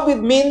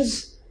 Al-Qabid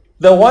means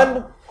the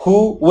one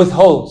who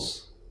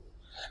withholds.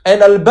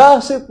 And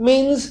Al-Basit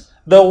means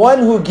the one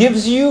who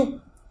gives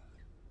you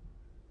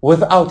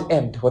without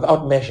end,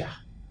 without measure.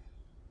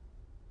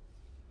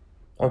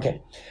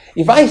 Okay.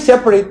 If I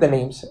separate the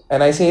names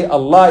and I say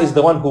Allah is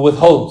the one who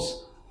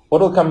withholds,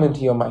 what will come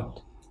into your mind?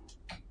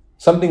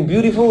 Something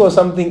beautiful or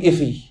something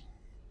iffy?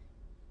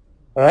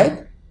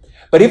 Alright?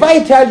 But if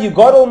I tell you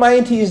God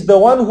Almighty is the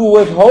one who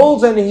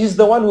withholds and He's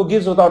the one who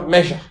gives without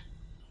measure,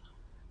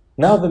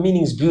 now the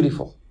meaning is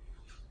beautiful.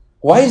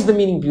 Why is the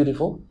meaning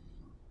beautiful?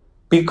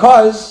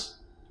 Because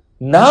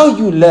now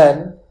you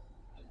learn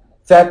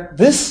that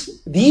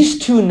these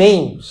two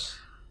names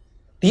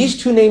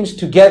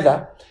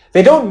together,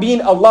 they don't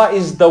mean Allah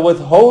is the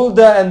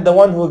withholder and the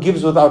one who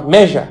gives without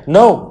measure.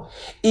 No.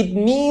 It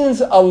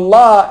means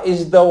Allah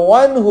is the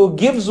one who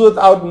gives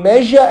without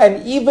measure,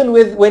 and even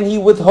when He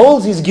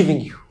withholds, He's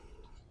giving you.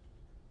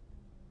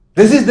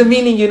 This is the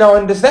meaning you now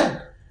understand.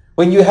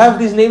 When you have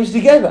these names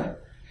together.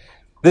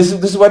 This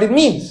is what it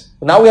means.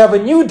 Now we have a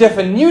new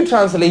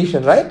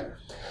translation, right?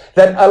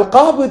 That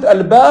Al-Qabid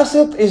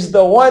Al-Basit is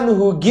the one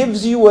who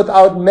gives you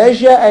without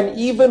measure, and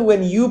even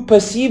when you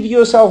perceive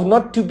yourself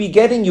not to be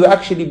getting, you're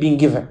actually being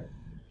given.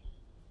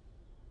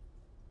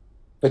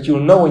 But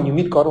you'll know when you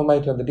meet God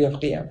Almighty on the day of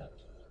Qiyamah.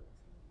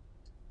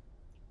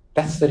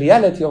 That's the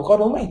reality of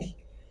God Almighty.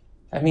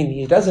 I mean,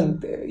 He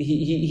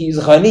is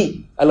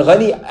Ghani.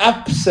 Al-Ghani,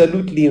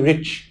 absolutely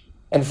rich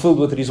and filled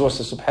with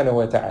resources, subhanahu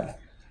wa ta'ala.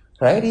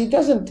 Right? He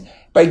doesn't,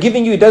 by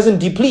giving you, He doesn't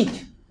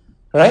deplete.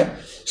 Right?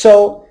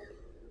 So,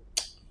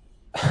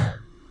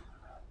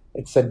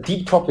 it's a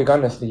deep topic,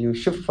 honestly. You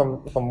shift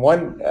from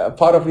one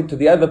part of it to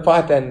the other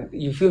part, and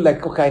you feel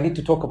like, okay, I need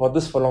to talk about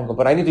this for longer,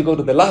 but I need to go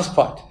to the last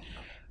part.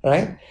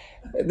 Right?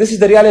 This is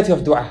the reality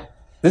of dua.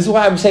 This is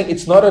why I'm saying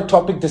it's not a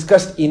topic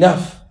discussed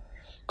enough.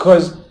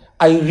 Because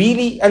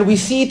and we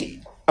see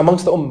it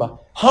amongst the ummah.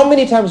 How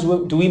many times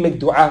do we make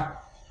dua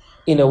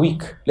in a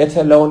week, let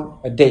alone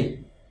a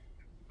day?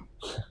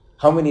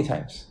 How many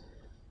times?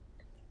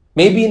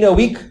 Maybe in a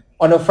week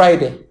on a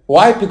Friday.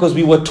 Why? Because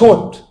we were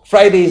taught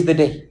Friday is the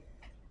day.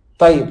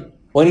 طيب.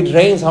 When it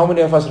rains, how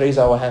many of us raise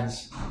our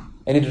hands?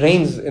 And it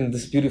rains in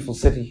this beautiful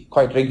city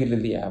quite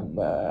regularly,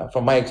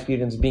 from my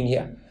experience being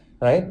here,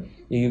 right?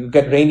 You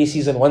get rainy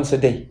season once a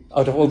day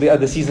out of all the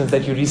other seasons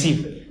that you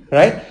receive,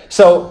 right?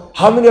 So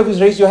how many of you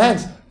raise your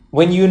hands?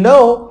 When you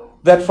know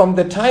that from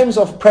the times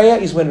of prayer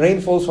is when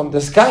rain falls from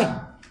the sky.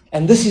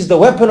 And this is the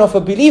weapon of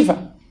a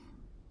believer,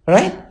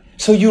 right?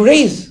 So you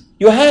raise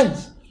your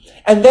hands.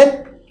 And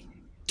then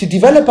to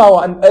develop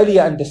our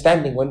earlier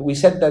understanding, when we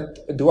said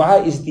that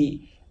dua is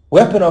the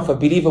weapon of a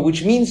believer,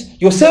 which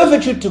means your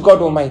servitude to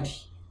God Almighty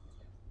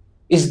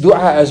is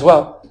dua as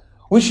well.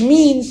 Which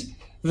means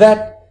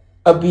that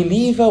a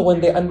believer,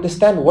 when they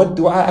understand what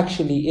dua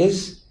actually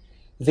is,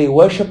 they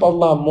worship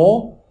Allah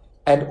more,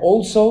 and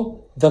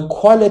also the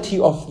quality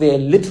of their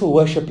little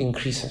worship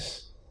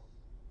increases.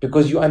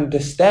 Because you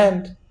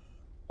understand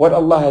what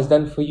Allah has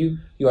done for you,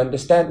 you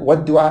understand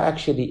what dua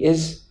actually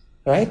is,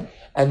 right?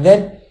 And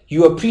then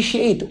you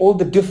appreciate all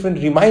the different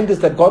reminders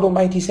that God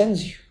Almighty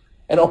sends you,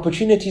 and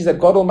opportunities that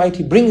God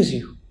Almighty brings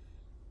you,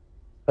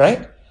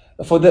 right?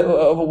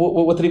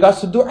 With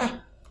regards to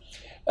dua.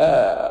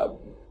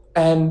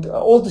 And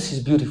all this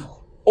is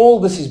beautiful. All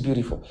this is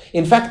beautiful.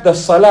 In fact, the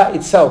salah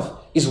itself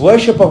is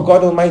worship of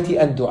God Almighty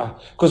and dua.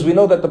 Because we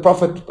know that the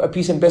Prophet,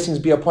 peace and blessings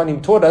be upon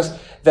him, taught us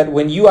that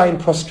when you are in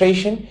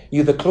prostration,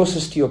 you're the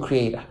closest to your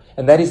Creator.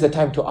 And that is the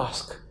time to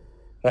ask,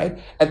 right?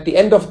 At the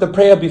end of the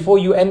prayer, before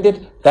you end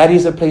it, that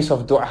is a place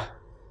of dua,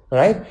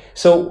 right?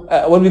 So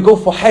when we go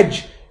for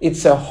Hajj,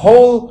 it's a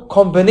whole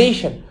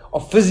combination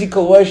of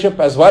physical worship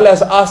as well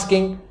as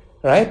asking,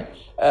 right?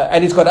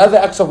 And it's got other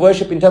acts of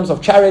worship in terms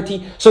of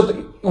charity.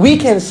 So we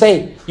can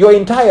say your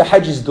entire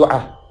Hajj is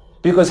dua.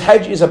 Because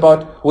Hajj is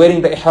about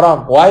wearing the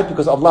ihram. Why?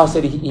 Because Allah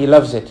said He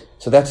loves it.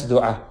 So that's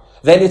dua.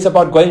 Then it's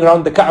about going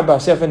around the Kaaba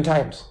 7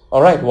 times.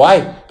 Alright,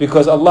 why?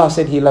 Because Allah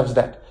said He loves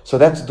that. So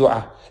that's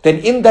dua. Then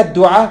in that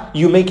dua,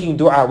 you're making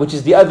dua, which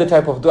is the other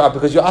type of dua,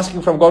 because you're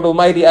asking from God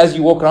Almighty as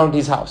you walk around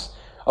His house.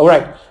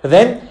 Alright,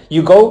 then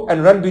you go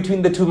and run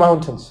between the 2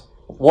 mountains.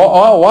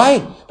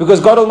 Why?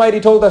 Because God Almighty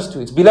told us to.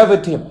 It's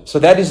beloved to Him. So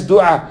that is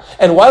dua.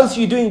 And whilst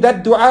you're doing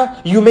that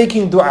dua, you're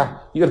making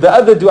dua. You have the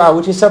other dua,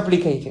 which is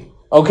supplicating.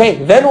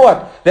 Okay, then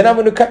what? Then I'm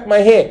going to cut my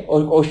hair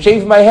or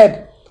shave my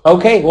head.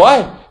 Okay,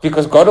 why?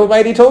 Because God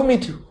Almighty told me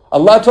to.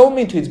 Allah told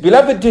me to. It's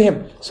beloved to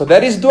Him. So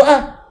that is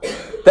dua.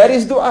 That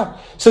is dua.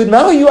 So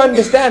now you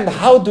understand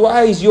how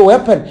dua is your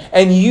weapon,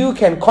 and you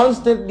can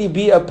constantly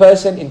be a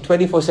person in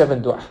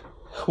 24/7 dua.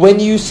 When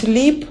you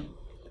sleep,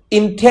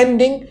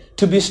 intending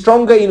to be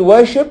stronger in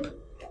worship,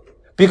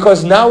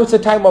 because now it's a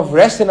time of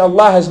rest, and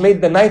Allah has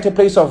made the night a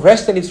place of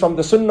rest, and it's from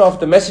the sunnah of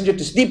the messenger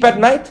to sleep at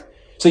night.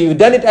 So you've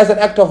done it as an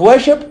act of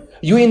worship.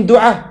 You in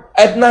dua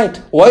at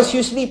night whilst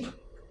you sleep,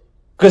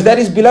 because that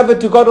is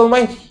beloved to God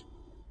Almighty.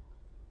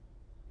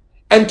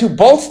 And to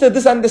bolster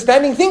this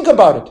understanding, think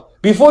about it.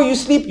 Before you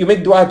sleep, you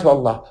make dua to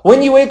Allah.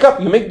 When you wake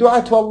up, you make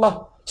dua to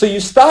Allah. So you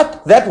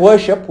start that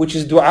worship, which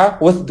is dua,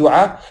 with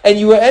dua, and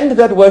you end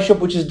that worship,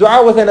 which is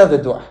dua, with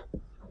another dua.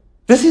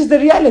 This is the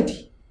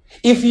reality.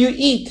 If you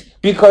eat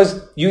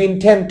because you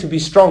intend to be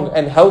strong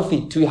and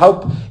healthy, to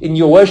help in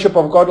your worship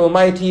of God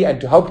Almighty and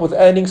to help with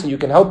earnings so you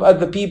can help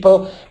other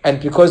people,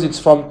 and because it's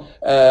from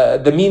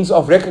the means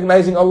of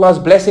recognizing Allah's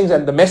blessings,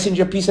 and the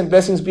messenger, peace and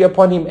blessings be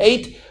upon him,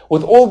 ate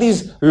with all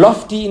these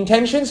lofty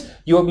intentions,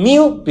 your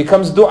meal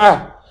becomes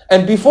dua.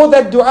 And before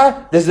that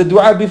dua, there's the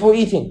dua before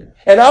eating.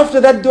 And after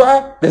that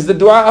dua, there's the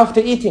dua after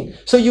eating.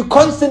 So you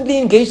constantly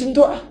engage in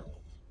dua.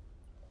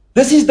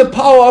 This is the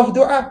power of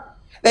dua.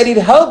 That it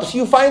helps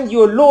you find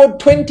your Lord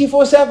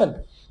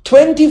 24/7.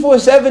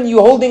 24/7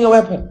 you're holding a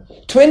weapon.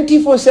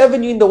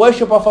 24/7 you're in the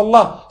worship of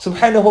Allah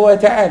subhanahu wa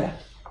ta'ala.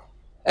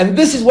 And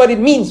this is what it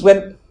means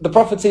when the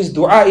Prophet says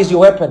dua is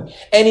your weapon.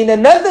 And in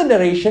another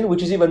narration,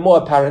 which is even more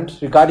apparent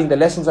regarding the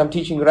lessons I'm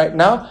teaching right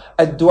now,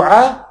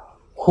 ad-du'a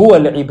huwa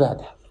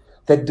al-ibadah.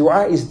 That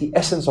dua is the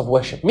essence of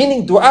worship.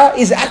 Meaning dua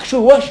is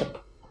actual worship.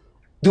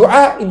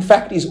 Dua, in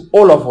fact, is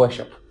all of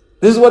worship.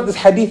 This is what this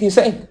hadith is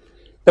saying.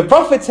 The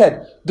Prophet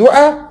said,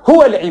 dua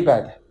huwa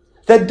al-ibadah.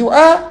 That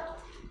dua,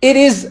 it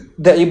is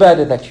the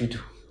ibadah that you do.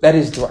 That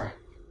is dua.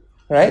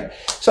 Right?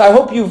 So I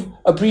hope you've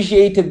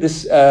appreciated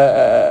this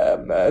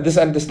this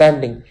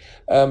understanding,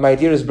 my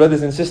dearest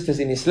brothers and sisters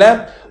in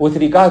Islam, with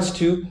regards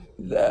to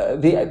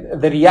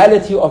the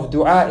reality of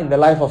dua in the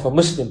life of a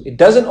Muslim. It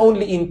doesn't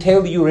only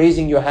entail you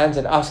raising your hands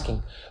and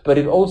asking, but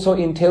it also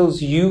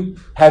entails you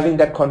having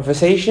that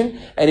conversation,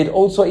 and it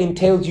also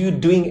entails you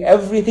doing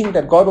everything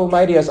that God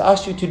Almighty has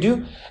asked you to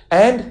do,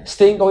 and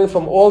staying away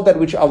from all that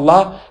which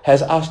Allah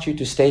has asked you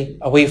to stay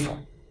away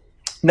from.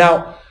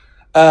 Now,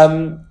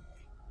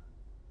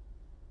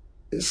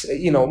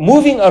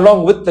 moving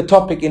along with the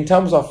topic in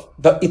terms of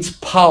its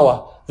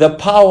power, the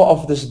power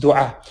of this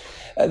dua,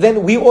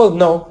 then we all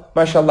know,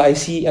 mashallah, I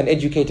see an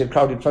educated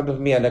crowd in front of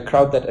me and a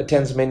crowd that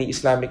attends many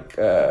Islamic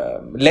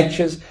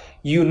lectures.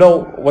 You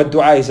know what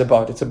dua is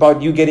about. It's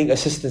about you getting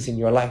assistance in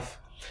your life.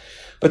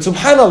 But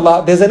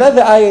subhanallah, there's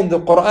another ayah in the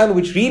Quran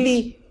which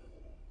really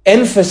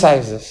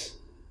emphasizes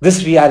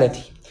this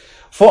reality.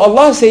 For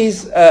Allah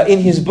says in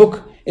His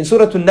book, in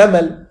Surah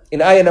An-Naml,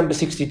 in ayah number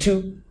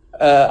 62,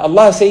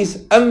 Allah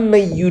says,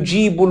 أَمَّن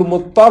يُجِيبُ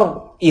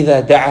الْمُضْطَرَّ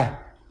إِذَا دَعَى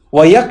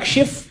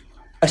وَيَكْشِفْ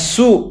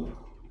السُّوءَ.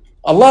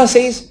 Allah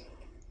says,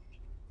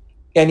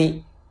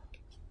 yani,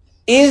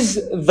 is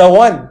the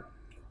one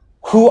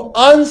who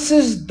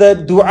answers the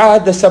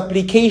dua, the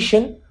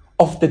supplication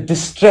of the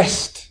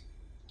distressed,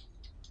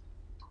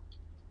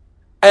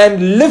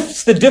 and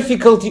lifts the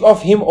difficulty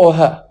of him or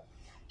her.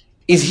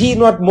 Is he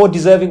not more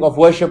deserving of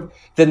worship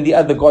than the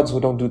other gods who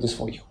don't do this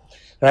for you?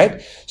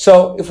 Right?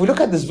 So if we look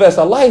at this verse,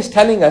 Allah is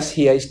telling us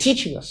here, is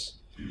teaching us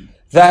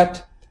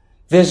that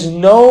there's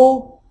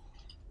no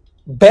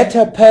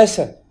better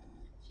person,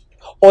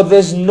 or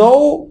there's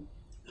no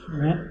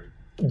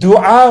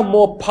dua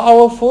more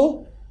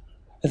powerful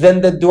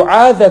than the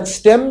dua that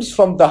stems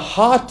from the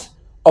heart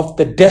of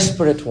the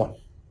desperate one.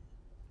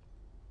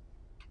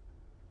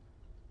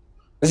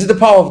 This is the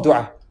power of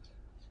dua.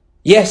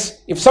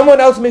 Yes, if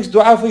someone else makes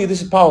dua for you,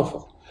 this is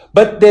powerful.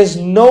 But there's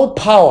no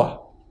power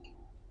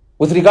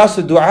with regards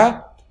to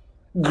dua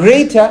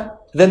greater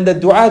than the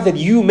dua that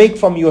you make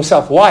from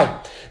yourself.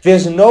 Why?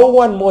 There's no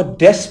one more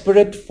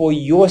desperate for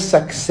your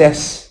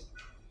success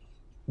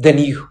than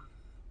you.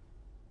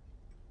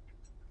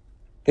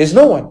 There's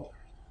no one.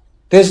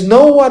 There's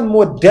no one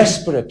more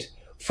desperate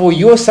for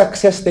your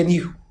success than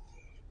you.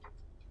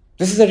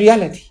 This is a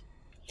reality.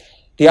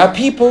 There are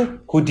people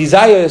who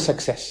desire your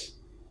success.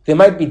 They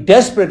might be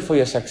desperate for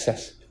your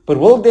success. But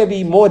will they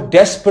be more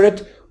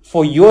desperate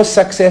for your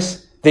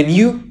success than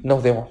you? No,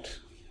 they won't.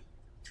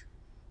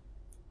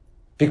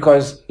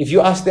 Because if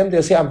you ask them,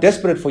 they'll say, I'm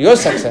desperate for your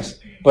success,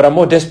 but I'm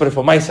more desperate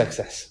for my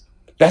success.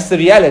 That's the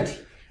reality.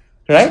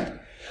 Right?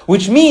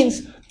 Which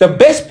means the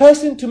best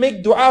person to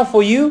make dua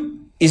for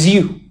you is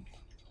you.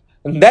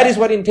 And that is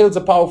what entails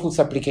a powerful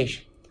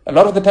supplication. A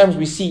lot of the times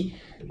we see,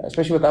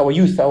 especially with our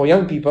youth, our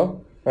young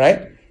people,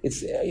 right?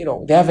 It's, they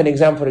have an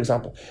exam, for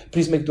example.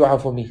 Please make dua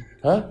for me.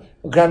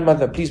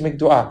 Grandmother, please make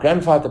dua.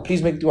 Grandfather,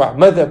 please make dua.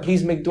 Mother,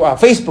 please make dua.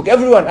 Facebook,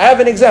 everyone, I have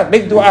an exam,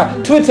 make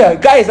dua. Twitter,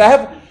 guys, I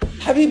have...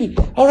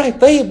 Habibi, alright,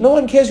 tayyib, no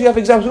one cares you have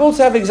exams. We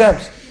also have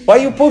exams. Why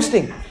are you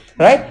posting?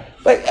 Right?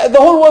 But the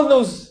whole world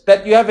knows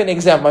that you have an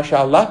exam,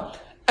 mashallah.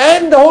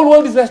 And the whole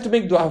world is asked to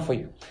make dua for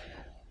you.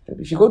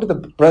 If you go to the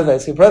brother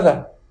and say,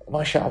 brother,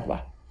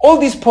 mashallah, all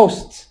these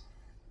posts,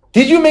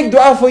 did you make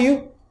dua for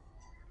you?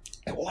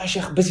 Wallah,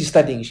 Sheikh, busy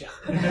studying, Sheikh.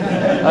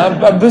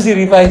 I'm busy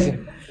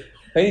revising.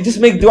 You just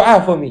make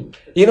dua for me.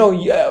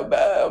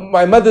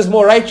 My mother's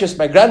more righteous,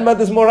 my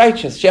grandmother's more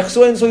righteous, Sheikh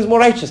so-and-so is more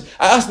righteous.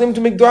 I asked them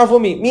to make dua for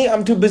me. Me,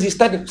 I'm too busy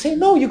studying. Say,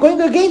 no, you're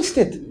going against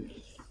it.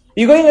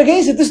 You're going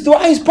against it. This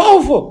dua is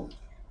powerful.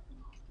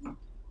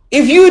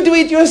 If you do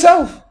it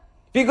yourself,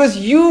 because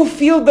you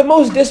feel the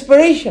most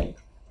desperation.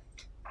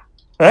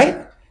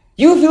 Right?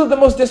 You feel the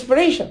most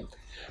desperation.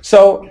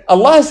 So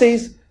Allah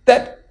says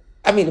that,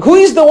 who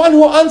is the one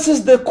who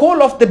answers the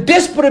call of the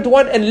desperate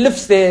one and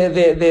lifts their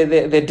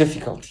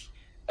difficulty?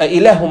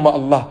 Ilahumma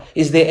Allah.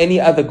 Is there any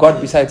other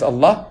God besides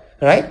Allah?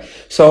 Right?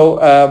 So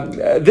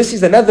this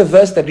is another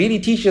verse that really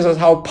teaches us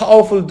how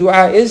powerful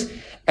dua is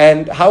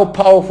and how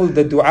powerful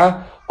the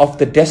dua of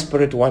the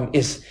desperate one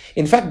is.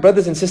 In fact,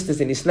 brothers and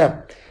sisters in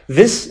Islam,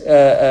 this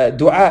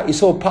dua is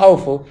so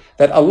powerful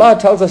that Allah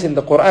tells us in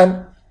the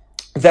Quran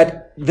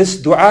that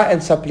this dua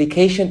and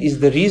supplication is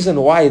the reason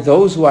why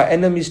those who are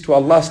enemies to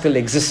Allah still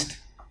exist.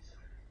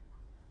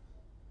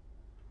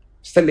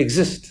 Still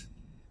exist.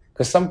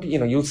 Because some,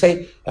 you'll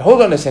say,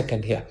 hold on a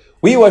second here.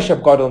 We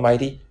worship God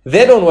Almighty.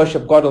 They don't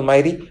worship God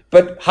Almighty.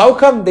 But how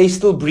come they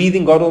still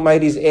breathing God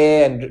Almighty's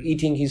air and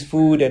eating His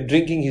food and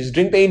drinking His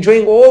drink? They're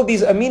enjoying all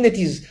these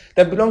amenities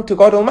that belong to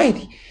God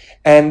Almighty.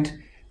 And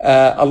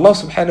Allah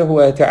subhanahu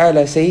wa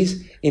ta'ala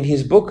says in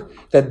His book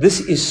that this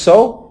is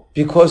so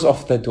because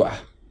of the dua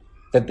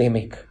that they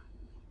make.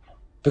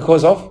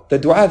 Because of the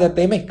dua that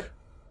they make.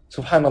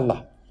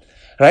 Subhanallah.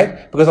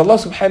 Right? Because Allah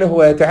subhanahu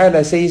wa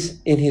ta'ala says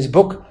in His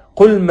book,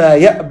 قُلْ مَا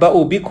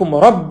يَأْبَأُ بِكُمْ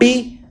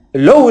رَبِّي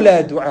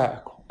لَوْلَا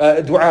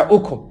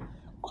دُعَاؤُكُمْ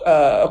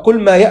قُلْ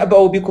مَا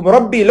يَأْبَأُ بِكُمْ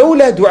رَبِّي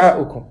لَوْلَا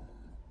دُعَاؤُكُمْ.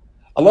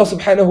 Allah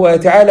subhanahu wa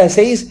ta'ala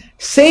says,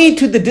 say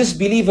to the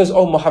disbelievers,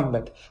 O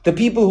Muhammad, the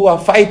people who are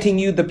fighting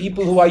you, the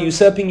people who are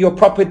usurping your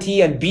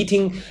property and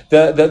beating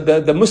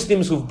the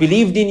Muslims who've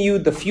believed in you,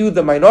 the few,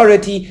 the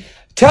minority,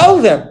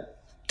 tell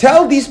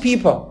these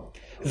people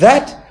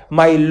that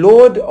my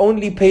Lord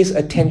only pays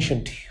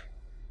attention to you.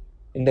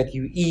 And that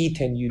you eat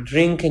and you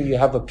drink and you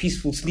have a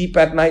peaceful sleep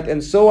at night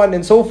and so on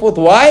and so forth.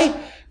 Why?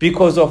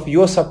 Because of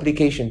your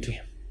supplication to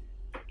Him.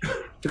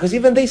 Because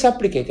even they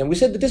supplicate. And we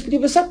said the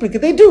disbelievers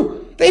supplicate. They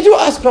do. They do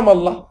ask from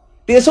Allah.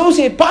 They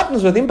associate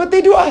partners with Him, but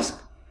they do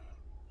ask.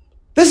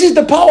 This is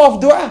the power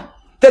of dua.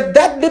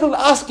 That little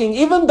asking,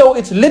 even though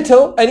it's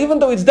little and even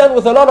though it's done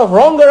with a lot of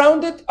wrong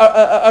around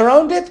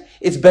it,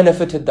 it's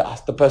benefited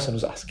the person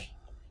who's asking.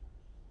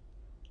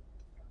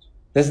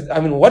 I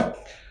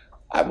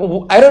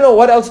don't know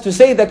what else to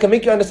say that can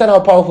make you understand how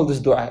powerful this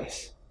dua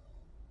is.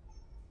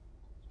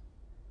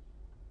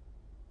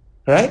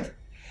 Right?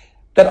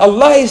 That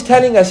Allah is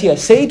telling us here,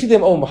 say to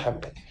them, O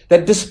Muhammad,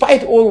 that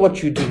despite all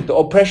what you do, the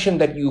oppression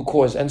that you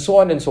cause, and so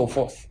on and so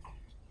forth,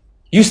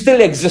 You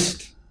still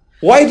exist.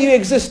 Why do you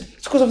exist?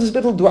 It's because of this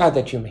little dua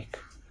that you make.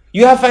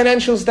 You have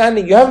financial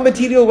standing, you have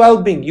material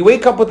well-being, you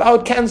wake up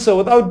without cancer,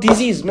 without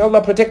disease. May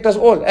Allah protect us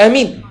all.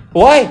 Ameen.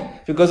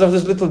 Why? Because of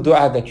this little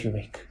dua that you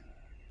make.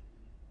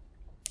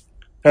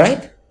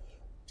 Right?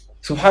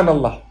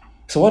 Subhanallah.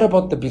 So what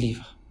about the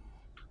believer?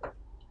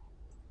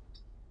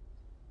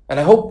 And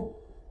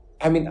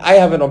I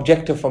have an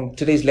objective from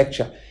today's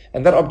lecture,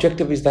 and that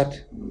objective is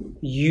that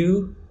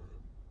you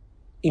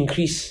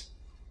increase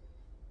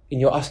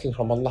in your asking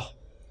from Allah.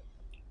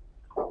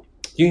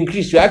 You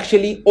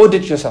actually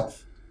audit yourself.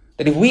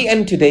 That if we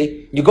end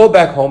today, you go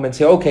back home and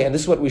say, okay, and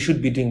this is what we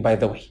should be doing, by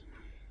the way.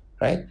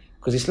 Right?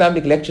 Because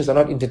Islamic lectures are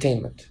not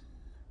entertainment.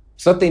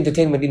 It's not the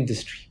entertainment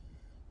industry.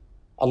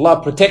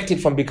 Allah protect it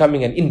from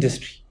becoming an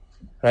industry.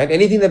 Right?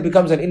 Anything that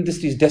becomes an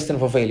industry is destined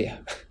for failure.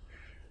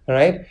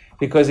 Right?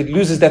 Because it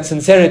loses that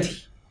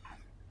sincerity.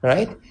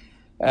 Right?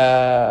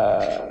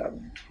 And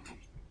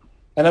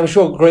I'm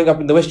sure growing up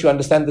in the West, you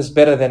understand this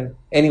better than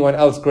anyone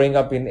else growing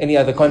up in any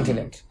other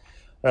continent.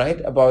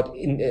 Right? About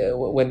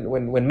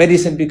when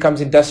medicine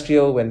becomes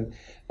industrial, when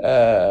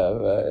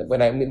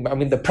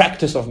the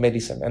practice of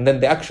medicine, and then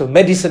the actual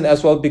medicine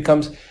as well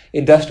becomes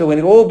industrial, when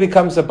it all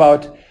becomes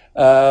about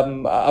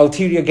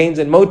ulterior gains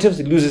and motives,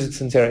 it loses its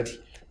sincerity.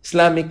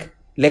 Islamic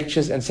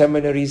lectures and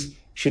seminaries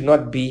should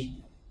not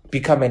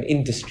become an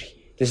industry.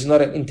 This is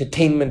not an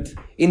entertainment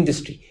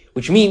industry,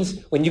 which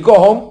means when you go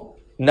home,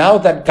 now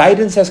that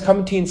guidance has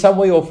come to you in some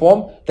way or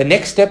form, the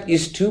next step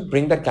is to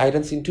bring that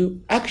guidance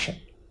into action.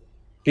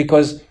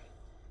 Because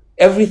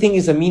everything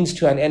is a means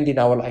to an end in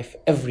our life.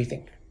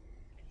 Everything.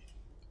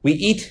 We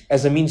eat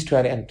as a means to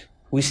an end.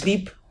 We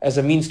sleep as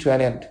a means to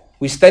an end.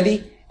 We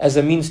study as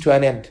a means to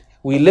an end.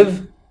 We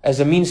live as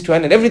a means to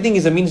an end. Everything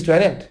is a means to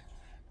an end.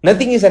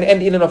 Nothing is an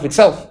end in and of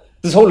itself.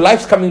 This whole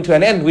life's coming to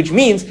an end, which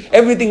means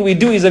everything we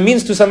do is a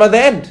means to some other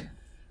end.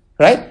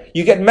 Right?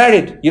 You get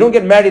married. You don't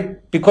get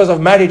married because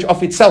of marriage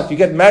of itself. You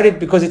get married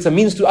because it's a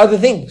means to other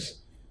things.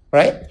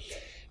 Right?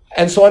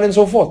 And so on and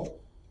so forth.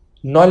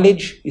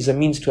 Knowledge is a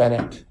means to an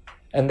end.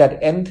 And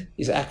that end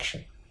is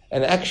action.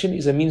 And action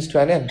is a means to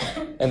an end.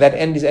 And that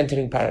end is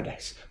entering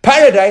paradise.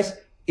 Paradise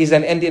is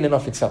an end in and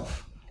of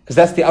itself. Because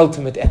that's the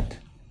ultimate end.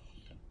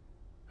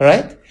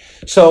 Right?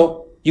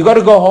 So, you got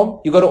to go home.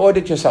 You got to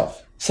audit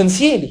yourself.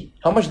 Sincerely.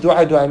 How much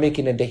dua do I make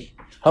in a day?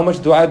 How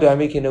much dua do I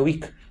make in a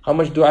week? How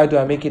much dua do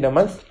I make in a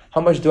month?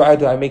 How much dua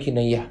do I make in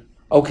a year?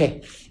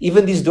 Okay.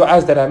 Even these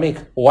duas that I make,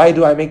 why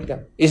do I make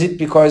them? Is it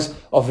because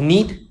of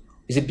need?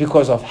 Is it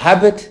because of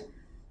habit?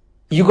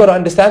 You got to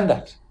understand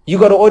that. You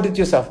got to audit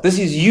yourself. This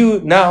is you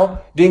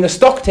now doing a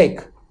stock take.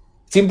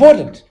 It's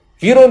important.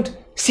 If you don't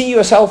see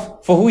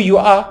yourself for who you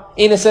are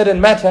in a certain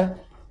matter,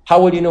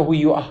 how will you know who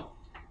you are?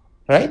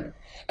 Right?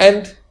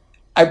 And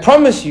I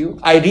promise you,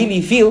 I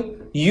really feel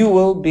you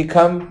will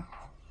become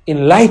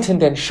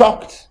enlightened and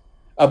shocked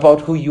about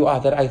who you are.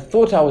 That I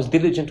thought I was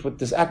diligent with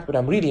this act, but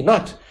I'm really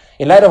not.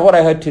 In light of what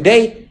I heard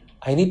today,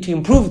 I need to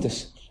improve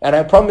this. And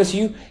I promise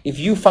you, if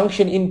you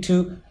function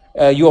into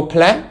your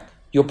plan,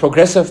 your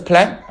progressive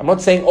plan. I'm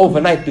not saying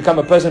overnight become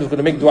a person who's going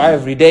to make dua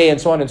every day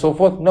and so on and so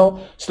forth. No,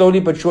 slowly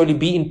but surely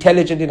be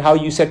intelligent in how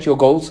you set your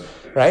goals,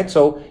 right?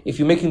 So if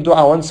you're making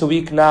dua once a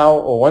week now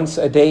or once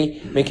a day,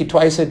 make it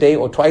twice a day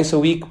or twice a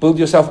week. Build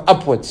yourself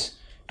upwards.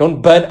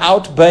 Don't burn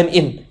out, burn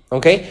in.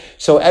 Okay?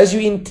 So as you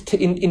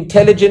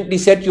intelligently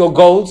set your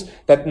goals,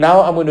 that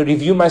now I'm going to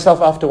review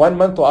myself after 1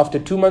 month or after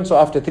 2 months or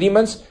after 3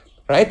 months,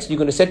 right? So you're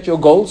going to set your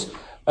goals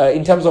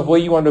in terms of where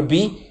you want to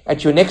be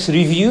at your next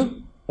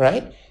review,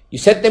 right? You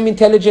set them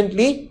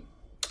intelligently,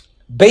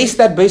 based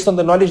on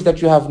the knowledge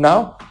that you have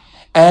now,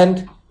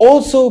 and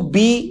also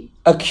be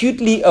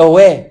acutely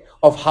aware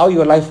of how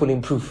your life will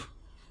improve.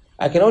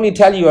 I can only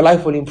tell you your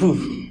life will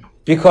improve,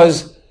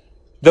 because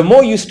the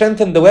more you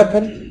strengthen the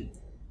weapon,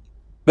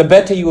 the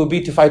better you will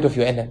be to fight off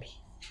your enemy.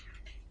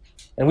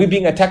 And we're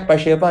being attacked by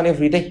shaitan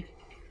every day,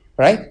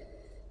 right?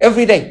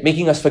 Every day,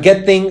 making us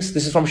forget things.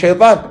 This is from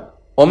shaitan.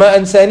 وَمَا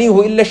أَنْسَانِيهُ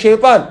إِلَّا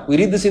الشَّيْطَانِ. We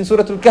read this in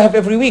Surah Al-Kahf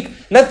every week.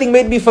 Nothing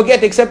made me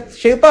forget except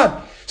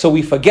shaitan. So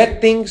we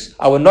forget things,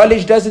 our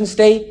knowledge doesn't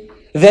stay.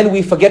 Then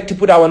we forget to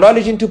put our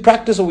knowledge into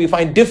practice, or we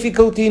find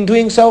difficulty in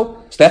doing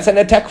so. So that's an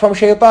attack from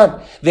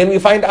shaitan. Then we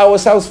find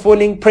ourselves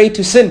falling prey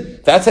to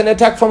sin. That's an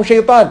attack from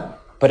shaitan.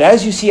 But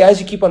as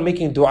you keep on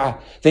making dua,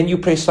 then you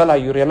pray salah,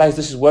 you realize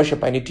this is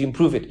worship, I need to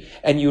improve it.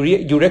 And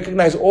you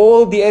recognize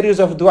all the areas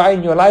of dua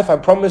in your life. I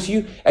promise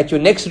you, at your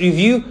next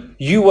review,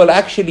 you will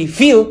actually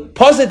feel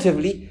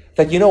positively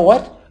that, you know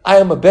what? I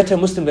am a better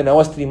Muslim than I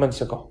was 3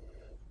 months ago.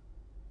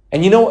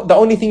 And you know the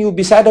only thing you'll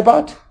be sad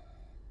about?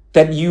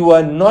 That you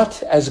are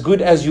not as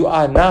good as you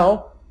are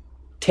now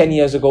 10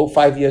 years ago,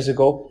 5 years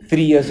ago,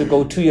 3 years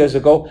ago, 2 years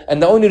ago.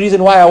 And the only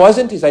reason why I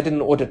wasn't is I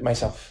didn't audit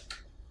myself.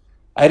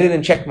 I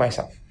didn't check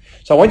myself.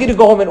 So I want you to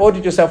go home and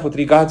audit yourself with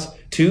regards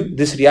to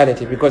this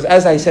reality. Because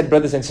as I said,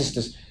 brothers and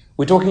sisters,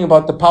 we're talking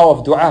about the power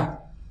of dua.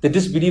 The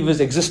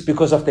disbelievers exist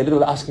because of their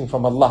little asking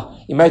from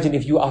Allah. Imagine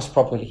if you ask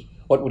properly,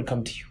 what would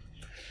come to you?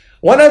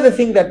 One other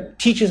thing that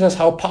teaches us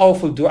how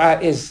powerful dua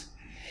is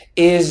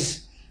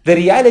the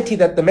reality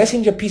that the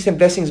Messenger, peace and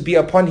blessings be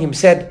upon him,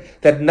 said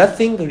that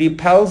nothing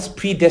repels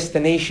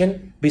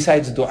predestination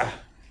besides dua.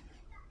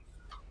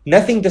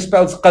 Nothing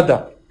dispels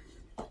qadar.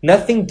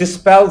 Nothing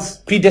dispels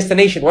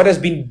predestination, what has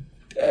been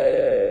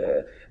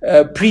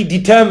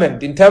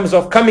predetermined in terms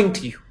of coming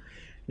to you.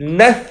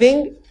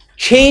 Nothing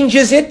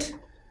changes it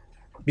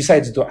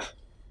besides dua.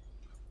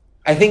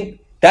 I think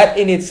that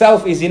in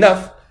itself is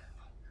enough,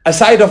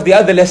 aside of the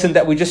other lesson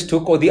that we just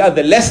took, or the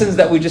other lessons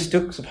that we just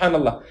took,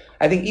 subhanAllah.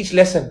 I think each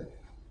lesson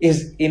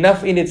is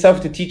enough in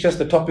itself to teach us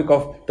the topic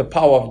of the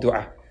power of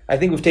dua. I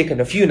think we've taken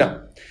a few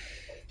now.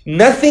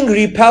 Nothing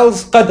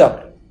repels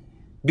qadar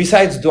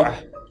besides dua.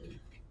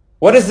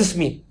 What does this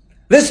mean?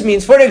 This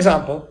means, for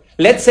example,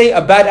 let's say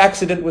a bad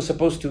accident was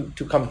supposed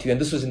to come to you,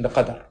 and this was in the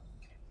qadar.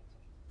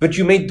 But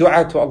you made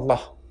dua to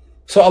Allah.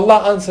 So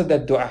Allah answered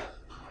that dua.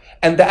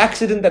 And the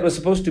accident that was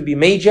supposed to be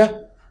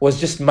major was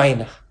just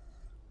minor.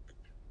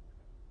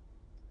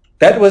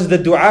 That was the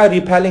dua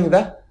repelling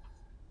the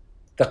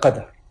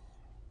qadar.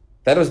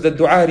 That was the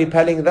dua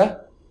repelling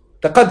the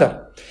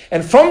qadar.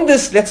 And from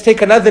this, let's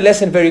take another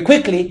lesson very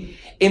quickly,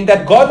 in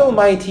that God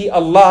Almighty,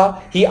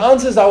 Allah, He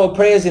answers our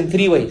prayers in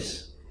three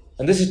ways.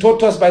 And this is taught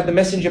to us by the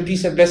Messenger,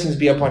 peace and blessings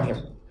be upon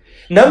him.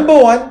 Number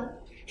one,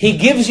 He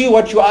gives you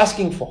what you're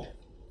asking for.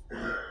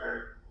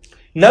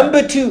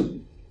 Number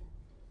two,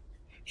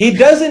 He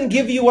doesn't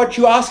give you what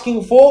you're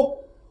asking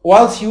for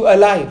whilst you're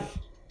alive.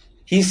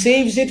 He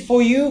saves it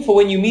for you for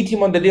when you meet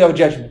Him on the Day of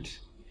Judgment.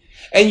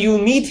 And you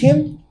meet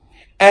Him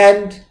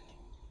and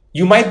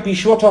you might be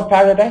short of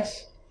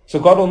paradise. So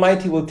God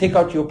Almighty will take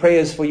out your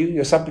prayers for you,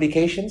 your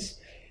supplications,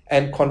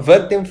 and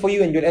convert them for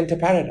you, and you'll enter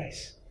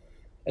paradise.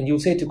 And you'll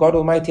say to God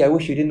Almighty, I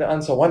wish you didn't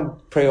answer one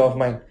prayer of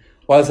mine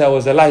whilst I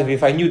was alive,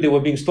 if I knew they were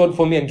being stored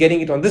for me and getting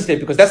it on this day,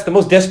 because that's the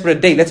most desperate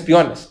day, let's be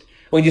honest.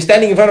 When you're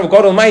standing in front of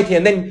God Almighty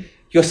and then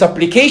your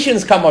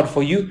supplications come out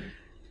for you,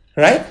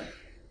 right?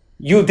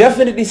 You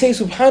definitely say,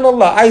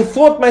 subhanallah, I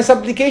thought my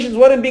supplications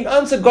weren't being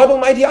answered. God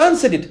Almighty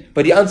answered it,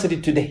 but He answered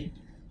it today.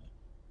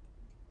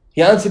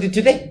 He answered it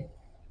today,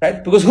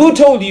 right? Because who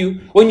told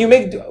you when you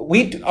make,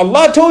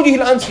 Allah told you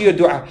He'll answer your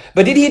dua,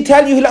 but did He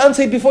tell you He'll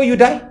answer it before you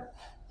die?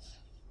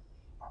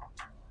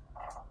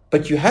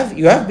 But you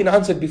have been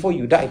answered before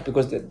you die,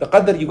 because the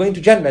qadr, you're going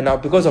to Jannah now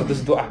because of this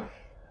dua.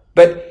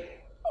 But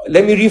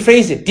let me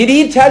rephrase it. Did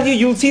He tell you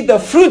you'll see the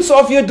fruits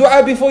of your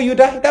dua before you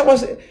die?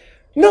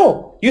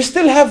 No. You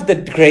still have the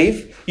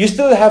grave, you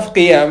still have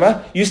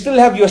qiyamah, you still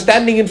have your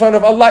standing in front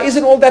of Allah.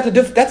 Isn't all that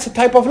that's a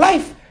type of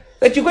life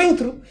that you're going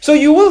through? So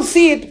you will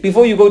see it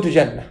before you go to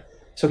Jannah.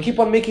 So keep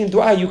on making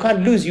dua. You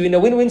can't lose. You're in a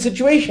win-win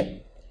situation.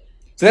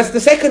 So that's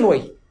the second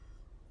way.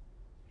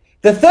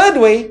 The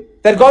third way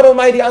that God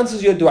Almighty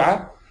answers your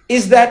dua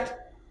is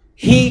that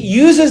He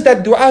uses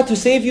that dua to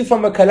save you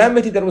from a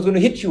calamity that was going to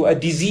hit you, a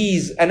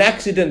disease, an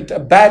accident, a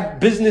bad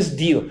business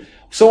deal,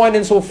 so on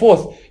and so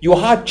forth. Your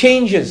heart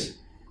changes.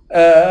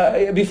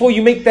 Before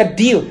you make that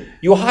deal,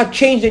 your heart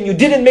changed and you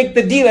didn't make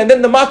the deal, and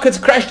then the markets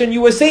crashed and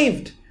you were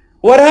saved.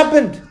 What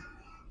happened?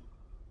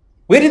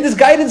 Where did this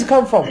guidance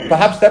come from?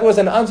 Perhaps that was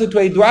an answer to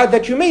a dua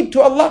that you made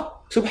to Allah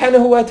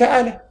subhanahu wa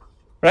ta'ala.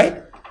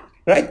 Right?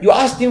 You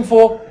asked Him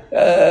for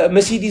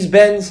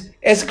Mercedes-Benz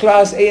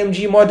S-Class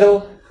AMG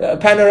model,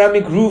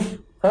 panoramic roof,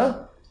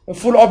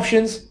 full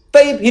options.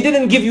 He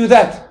didn't give you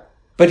that,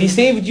 but He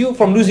saved you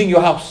from losing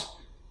your house.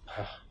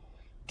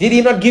 Did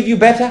He not give you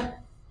better?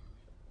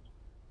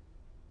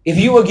 If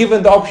you were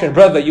given the option,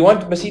 brother, you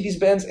want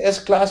Mercedes-Benz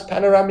S-Class,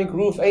 panoramic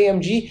roof,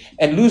 AMG,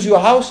 and lose your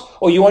house,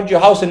 or you want your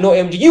house and no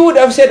AMG, you would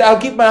have said, I'll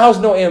keep my house,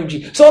 no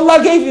AMG. So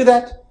Allah gave you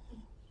that.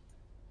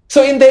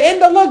 So in the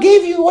end, Allah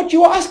gave you what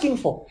you were asking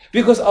for,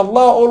 because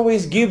Allah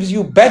always gives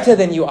you better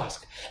than you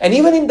ask. And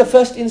even in the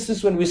first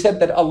instance when we said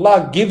that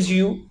Allah gives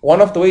you, one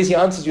of the ways He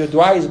answers your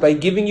dua is by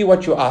giving you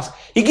what you ask.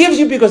 He gives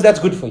you because that's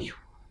good for you.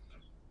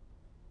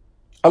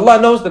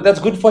 Allah knows that that's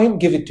good for him,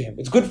 give it to him.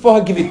 It's good for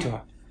her, give it to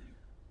her.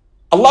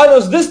 Allah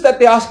knows this that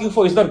they're asking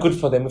for is not good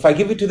for them. If I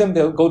give it to them,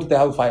 they'll go to the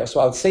hellfire.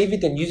 So I'll save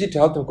it and use it to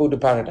help them go to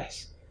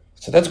paradise.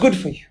 So that's good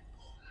for you.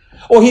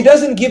 Or He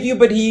doesn't give you,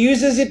 but He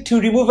uses it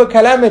to remove a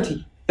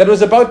calamity that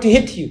was about to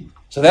hit you.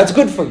 So that's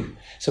good for you.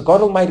 So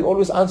God Almighty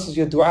always answers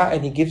your dua,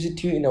 and He gives it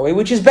to you in a way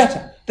which is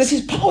better. This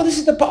is power. This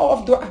is the power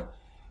of dua.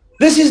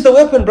 This is the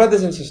weapon,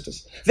 brothers and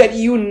sisters, that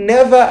you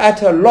never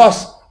at a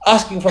loss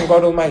asking from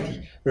God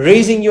Almighty,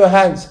 raising your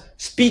hands,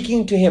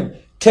 speaking to Him,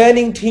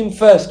 turning to Him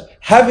first,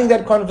 having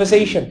that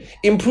conversation,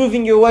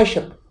 improving your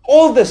worship.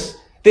 All this,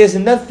 there's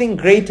nothing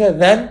greater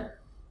than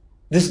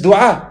this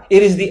dua.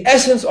 It is the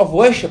essence of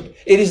worship.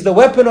 It is the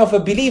weapon of a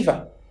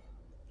believer.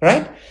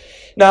 Right?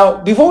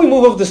 Now, before we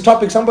move off this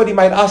topic, somebody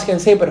might ask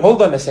and say, but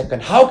hold on a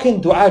second. How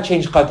can dua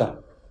change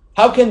qadar?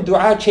 How can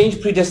dua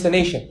change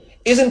predestination?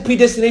 Isn't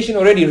predestination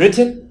already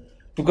written?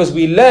 Because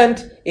we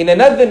learned in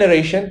another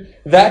narration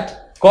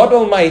that God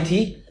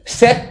Almighty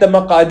set the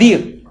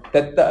maqadir,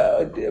 that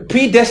the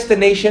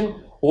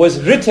predestination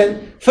was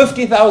written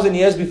 50,000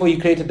 years before He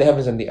created the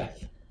heavens and the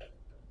earth.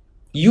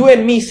 You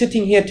and me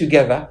sitting here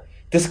together,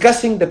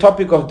 discussing the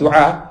topic of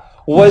dua,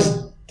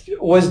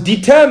 was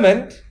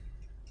determined,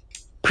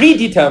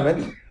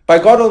 predetermined by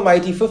God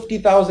Almighty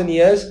 50,000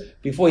 years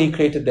before He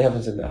created the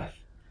heavens and the earth.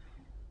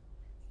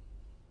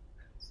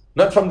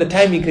 Not from the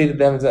time He created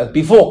the heavens and the earth,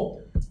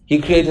 before He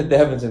created the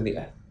heavens and the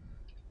earth.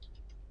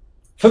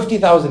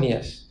 50,000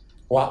 years.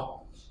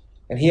 Wow.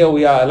 And here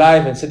we are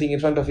alive and sitting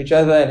in front of each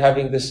other and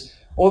having this,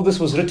 all this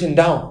was written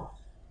down.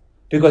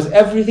 Because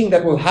everything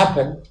that will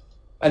happen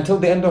until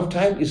the end of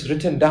time is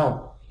written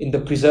down in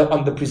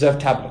on the preserved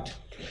tablet.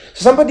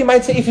 So somebody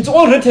might say, if it's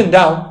all written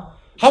down,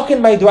 how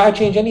can my dua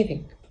change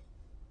anything?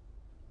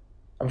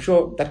 I'm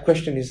sure that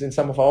question is in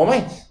some of our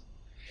minds.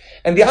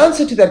 And the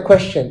answer to that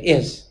question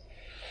is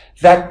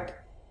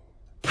that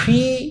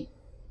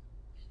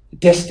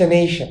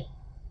predestination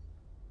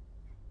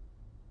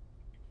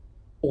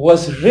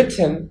was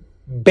written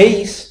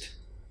based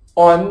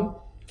on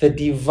the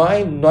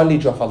divine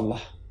knowledge of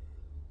Allah.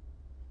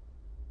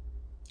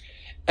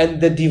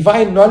 And the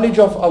divine knowledge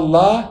of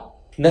Allah,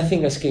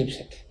 nothing escapes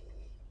it.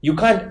 You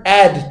can't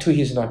add to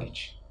His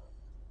knowledge.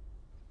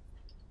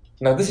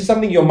 Now this is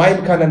something your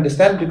mind can't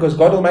understand because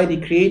God Almighty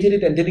created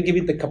it and didn't give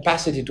it the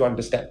capacity to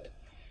understand.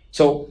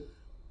 So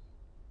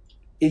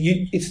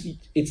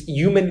it's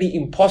humanly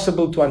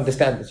impossible to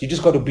understand this. You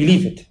just got to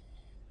believe it.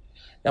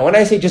 Now when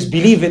I say just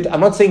believe it,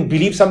 I'm not saying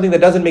believe something that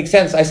doesn't make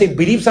sense. I say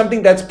believe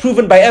something that's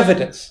proven by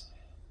evidence.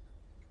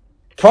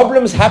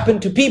 Problems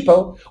happen to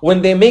people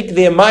when they make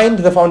their mind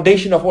the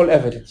foundation of all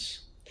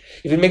evidence.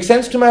 If it makes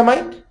sense to my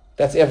mind,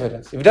 that's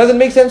evidence. If it doesn't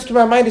make sense to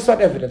my mind, it's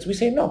not evidence. We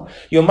say no.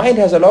 Your mind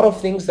has a lot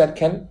of things that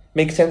can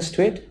make sense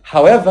to it.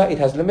 However, it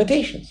has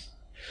limitations.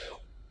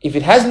 If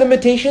it has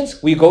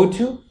limitations, we go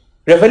to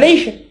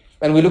revelation.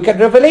 And we look at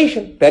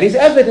revelation. That is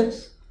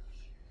evidence.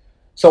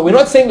 So we're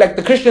not saying like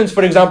the Christians,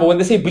 for example, when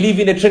they say believe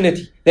in a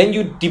Trinity, then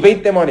you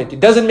debate them on it.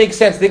 It doesn't make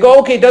sense. They go,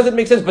 okay, it doesn't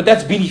make sense, but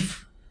that's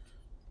belief.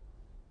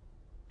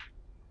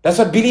 That's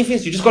what belief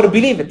is. You just got to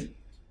believe it.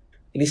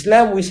 In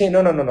Islam, we say,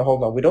 no,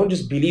 hold on. We don't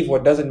just believe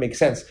what doesn't make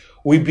sense.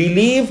 We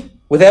believe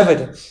with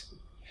evidence.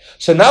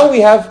 So now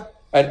we have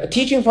a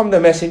teaching from the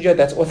Messenger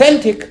that's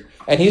authentic,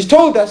 and he's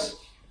told us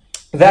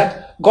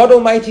that God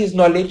Almighty's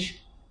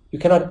knowledge, you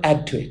cannot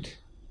add to it.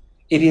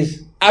 It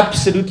is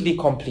absolutely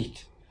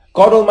complete.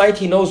 God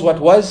Almighty knows what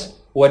was,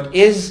 what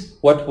is,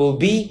 what will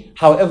be,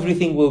 how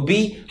everything will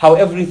be, how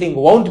everything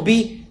won't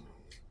be.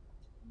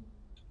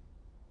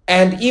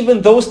 And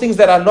even those things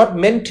that are not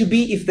meant to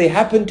be, if they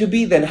happen to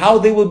be, then how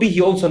they will be, He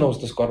also knows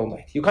this, God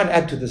Almighty. You can't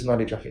add to this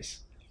knowledge of His.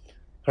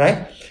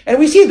 Right? And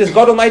we see this.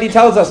 God Almighty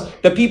tells us,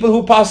 the people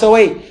who pass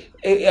away,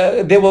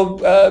 they will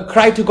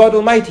cry to God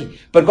Almighty.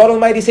 But God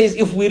Almighty says,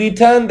 if we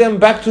return them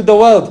back to the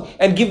world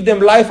and give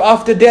them life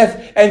after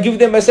death and give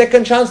them a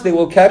second chance, they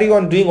will carry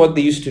on doing what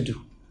they used to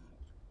do.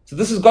 So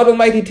this is God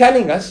Almighty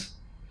telling us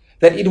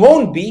that it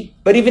won't be,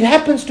 but if it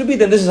happens to be,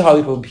 then this is how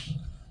it will be.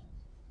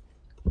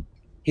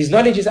 His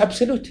knowledge is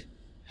absolute.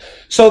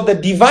 So the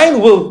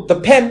divine will, the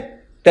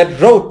pen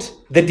that wrote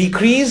the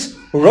decrees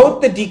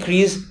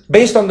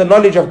based on the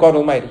knowledge of God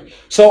Almighty.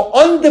 So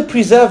on the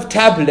preserved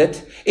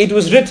tablet, it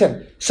was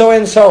written, so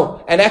and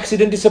so, an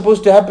accident is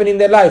supposed to happen in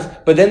their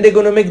life, but then they're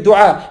going to make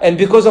dua, and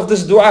because of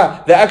this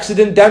dua, the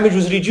accident damage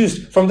was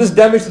reduced. From this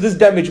damage to this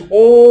damage,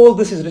 all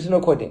this is written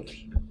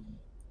accordingly.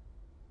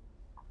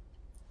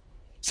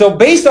 So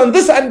based on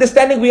this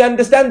understanding, we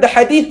understand the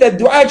hadith that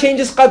dua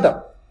changes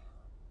qadar.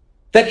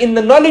 That in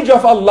the knowledge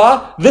of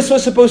Allah, this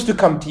was supposed to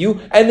come to you.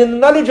 And in the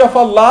knowledge of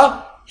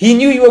Allah, He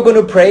knew you were going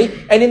to pray.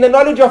 And in the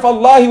knowledge of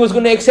Allah, He was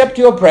going to accept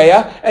your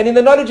prayer. And in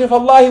the knowledge of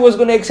Allah, He was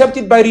going to accept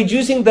it by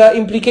reducing the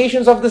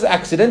implications of this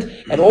accident.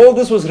 And all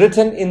this was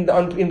written in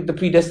the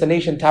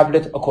predestination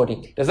tablet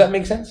accordingly. Does that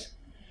make sense?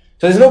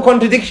 So there's no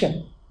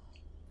contradiction.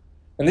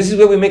 And this is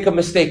where we make a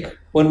mistake.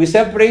 When we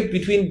separate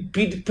between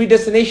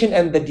predestination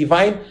and the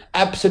divine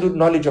absolute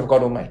knowledge of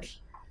God Almighty.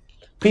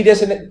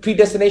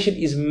 Predestination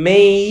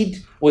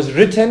was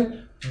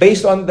written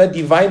based on the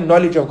divine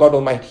knowledge of God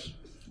Almighty.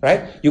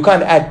 Right? You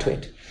can't add to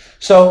it.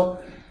 So,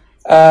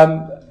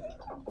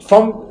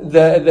 from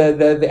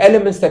the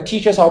elements that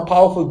teach us how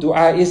powerful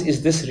dua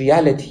is this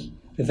reality.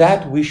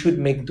 That we should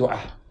make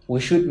dua. We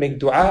should make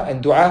dua,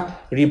 and dua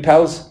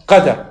repels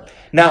qadar.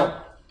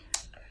 Now,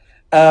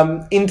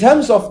 in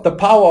terms of the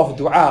power of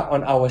dua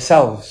on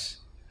ourselves,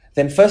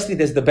 then firstly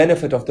there's the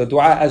benefit of the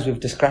dua as we've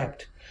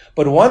described.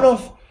 But one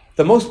of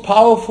the most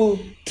powerful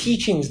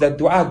teachings that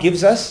dua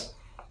gives us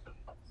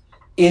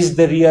is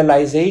the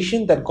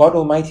realization that God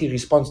Almighty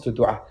responds to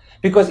dua.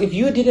 Because if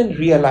you didn't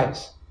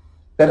realize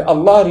that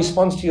Allah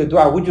responds to your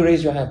dua, would you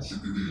raise your hands?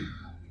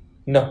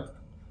 No.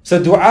 So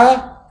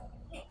dua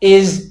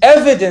is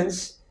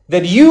evidence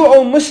that you,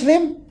 O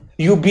Muslim,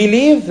 you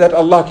believe that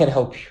Allah can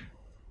help you.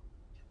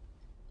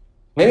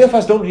 Many of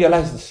us don't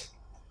realize this.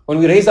 When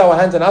we raise our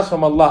hands and ask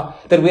from Allah,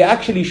 that we're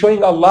actually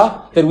showing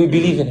Allah that we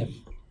believe in Him.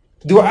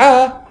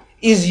 Dua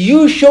is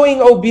you showing,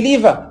 O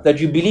believer, that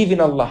you believe in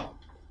Allah.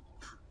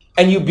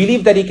 And you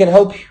believe that He can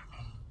help you.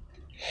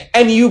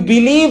 And you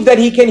believe that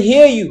He can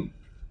hear you.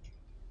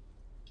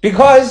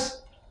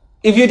 Because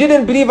if you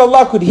didn't believe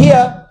Allah could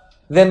hear,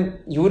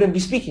 then you wouldn't be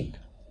speaking.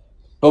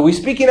 But we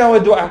speak in our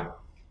dua.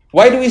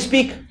 Why do we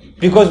speak?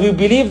 Because we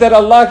believe that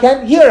Allah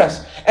can hear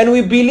us. and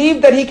we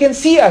believe that He can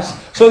see us.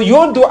 So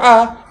your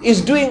dua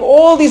is doing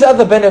all these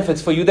other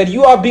benefits for you, that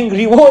you are being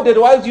rewarded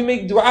whilst you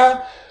make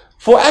dua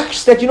for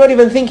acts that you're not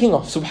even thinking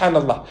of,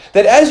 subhanallah.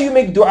 That as you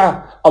make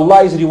dua,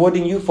 Allah is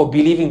rewarding you for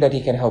believing that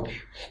He can help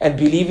you, and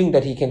believing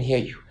that He can hear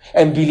you,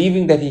 and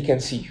believing that He can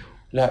see you.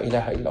 La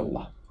ilaha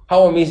illallah.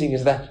 How amazing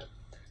is that?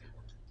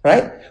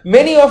 Right?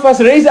 Many of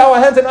us raise our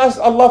hands and ask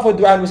Allah for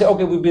dua, and we say,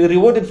 okay, we'll be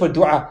rewarded for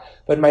dua.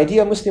 But my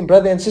dear Muslim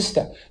brother and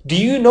sister, do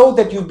you know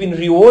that you've been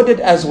rewarded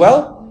as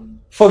well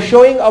for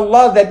showing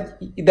Allah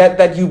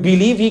that you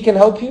believe He can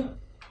help you?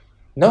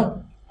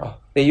 No. Oh,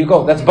 there you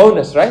go. That's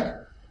bonus, right?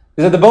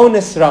 These are the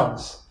bonus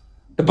rounds,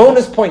 the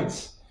bonus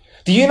points.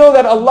 Do you know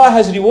that Allah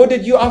has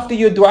rewarded you after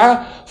your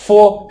dua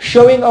for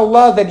showing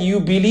Allah that you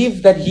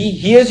believe that He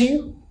hears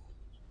you?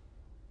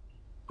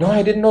 No,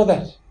 I didn't know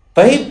that.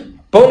 Taib,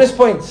 bonus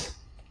points.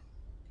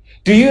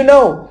 Do you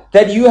know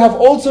that you have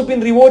also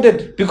been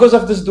rewarded because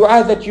of this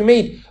dua that you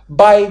made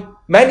by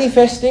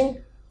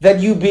manifesting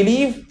that you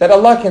believe that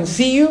Allah can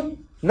see you?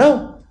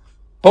 No.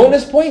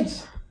 Bonus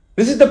points.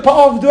 This is the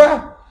power of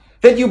dua.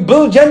 That you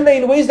build Jannah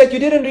in ways that you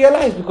didn't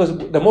realize, because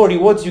the more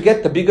rewards you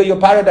get, the bigger your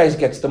paradise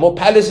gets. The more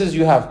palaces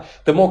you have,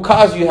 the more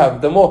cars you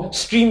have, the more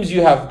streams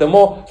you have, the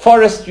more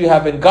forests you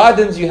have and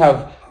gardens you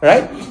have,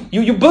 right?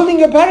 You're building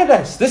your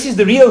paradise. This is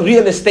the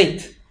real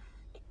estate.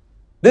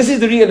 This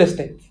is the real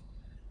estate.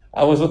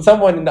 I was with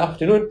someone in the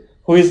afternoon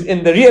who is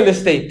in the real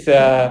estate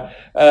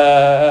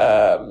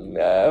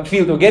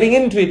field, or getting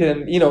into it,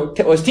 and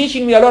was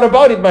teaching me a lot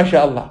about it,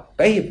 mashallah.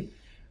 Tayyib.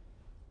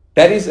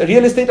 That is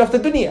real estate of the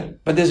dunya.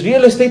 But there's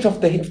real estate of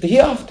the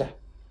hereafter.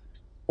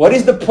 What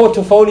is the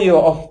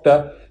portfolio of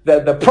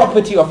the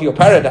property of your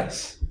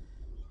paradise?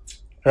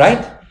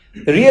 Right?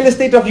 The real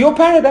estate of your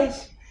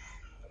paradise.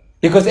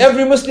 Because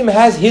every Muslim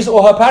has his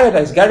or her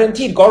paradise,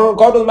 guaranteed. God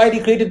Almighty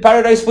created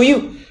paradise for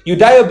you. You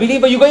die a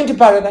believer, you go into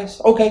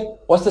paradise. Okay,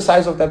 what's the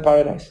size of that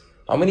paradise?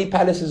 How many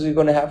palaces are you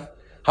going to have?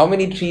 How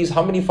many trees?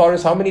 How many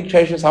forests? How many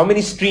treasures? How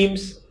many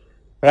streams?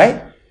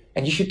 Right?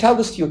 And you should tell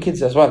this to your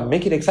kids as well.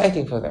 Make it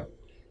exciting for them.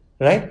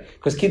 Right?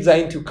 Because kids are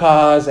into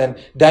cars and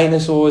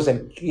dinosaurs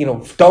and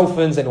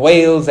dolphins and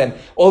whales and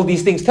all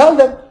these things. Tell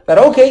them that,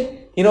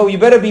 okay, you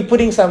better be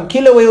putting some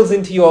killer whales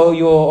into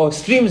your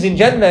streams in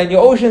Jannah and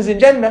your oceans in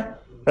Jannah.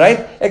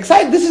 Right?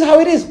 Excite. This is how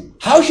it is.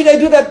 How should I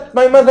do that,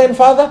 my mother and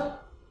father?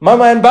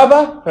 Mama and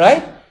Baba?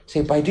 Right?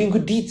 Say, by doing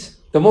good deeds.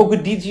 The more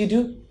good deeds you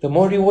do, the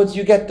more rewards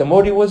you get. The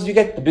more rewards you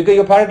get, the bigger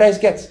your paradise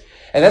gets.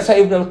 And that's why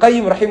Ibn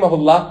al-Qayyim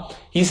rahimahullah,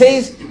 he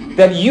says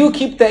that you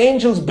keep the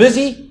angels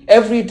busy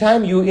every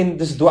time you in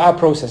this dua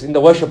process, in the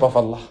worship of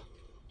Allah.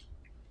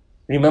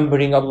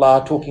 Remembering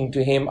Allah, talking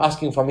to Him,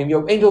 asking from Him.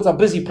 Your angels are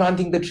busy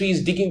planting the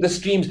trees, digging the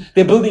streams.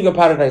 They're building a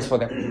paradise for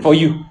them, for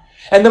you.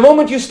 And the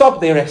moment you stop,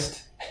 they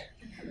rest.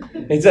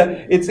 It's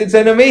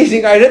an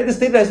amazing, I read this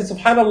statement, I said,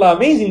 subhanallah,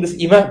 amazing, this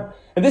Imam.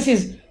 And this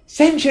is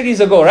centuries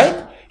ago,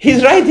 right?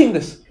 He's writing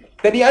this.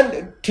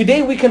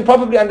 Today we can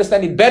probably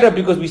understand it better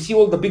because we see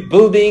all the big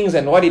buildings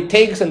and what it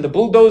takes and the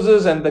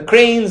bulldozers and the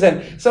cranes,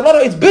 and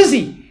it's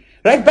busy.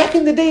 Right? Back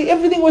in the day,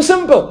 everything was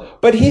simple.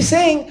 But he's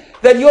saying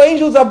that your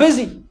angels are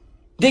busy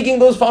digging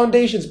those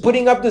foundations,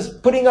 putting up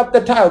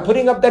the tile,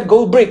 putting up that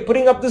gold brick,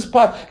 putting up this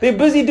path. They're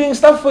busy doing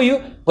stuff for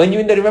you when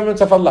you're in the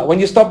remembrance of Allah. When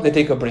you stop, they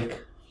take a break.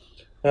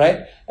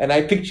 Right? And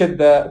I pictured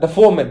the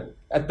foreman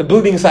at the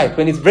building site.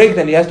 When it's break,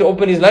 then he has to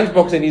open his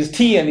lunchbox and his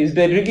tea, and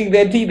they're drinking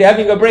their tea, they're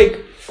having a break.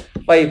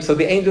 So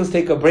the angels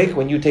take a break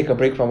when you take a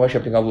break from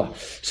worshipping Allah.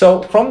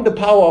 So from the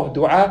power of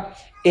dua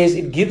is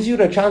it gives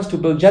you a chance to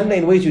build Jannah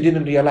in ways you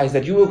didn't realize.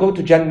 That you will go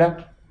to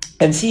Jannah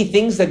and see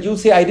things that you'll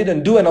say, I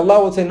didn't do, and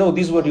Allah will say, no,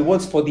 these were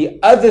rewards for the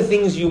other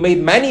things you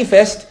made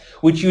manifest,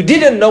 which you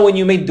didn't know when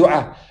you made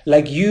dua.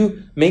 Like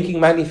you making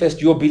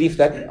manifest your belief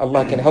that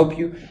Allah can help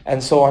you,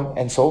 and so on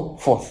and so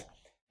forth.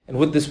 And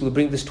with this, we'll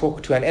bring this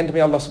talk to an end. May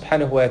Allah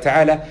subhanahu wa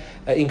ta'ala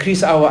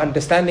increase our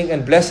understanding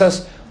and bless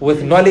us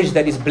with knowledge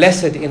that is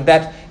blessed, in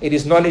that it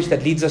is knowledge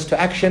that leads us to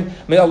action.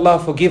 May Allah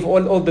forgive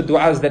all the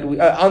du'as that we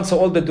answer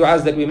all the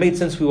du'as that we made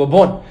since we were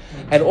born,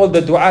 and all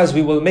the du'as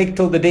we will make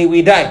till the day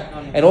we die,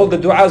 and all the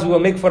du'as we will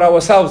make for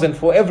ourselves and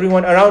for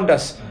everyone around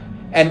us,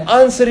 and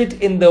answer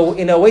it in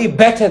a way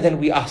better than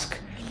we ask.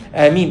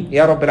 Ameen.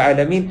 Ya Rabbil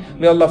Alameen.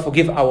 May Allah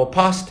forgive our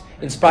past,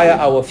 inspire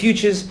our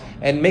futures,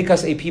 and make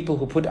us a people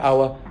who put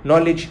our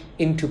knowledge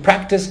into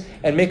practice,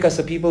 and make us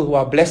a people who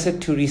are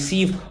blessed to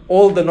receive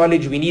all the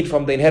knowledge we need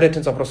from the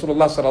inheritance of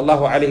Rasulullah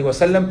sallallahu alaihi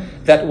wasallam,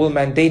 that will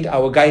mandate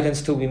our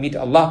guidance till we meet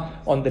Allah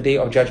on the day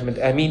of judgment.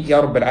 Ameen.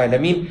 Ya Rabbil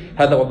Alameen.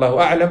 Hada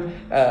wallahu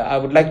a'lam. I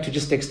would like to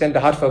just extend a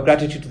heartfelt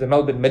gratitude to the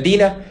Melbourne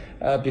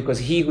Madeenah, because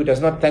he who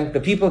does not thank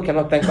the people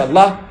cannot thank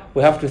Allah.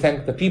 We have to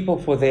thank the people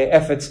for their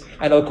efforts,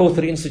 and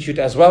Al-Kawthar Institute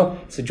as well.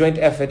 It's a joint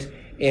effort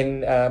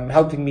in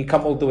helping me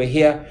come all the way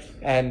here,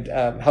 and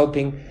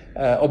helping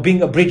or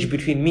being a bridge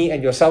between me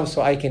and yourselves,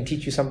 so I can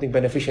teach you something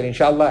beneficial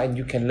inshallah, and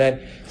you can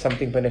learn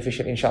something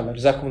beneficial inshallah.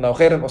 Jazakumullahu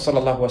khairan, wa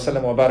sallallahu wa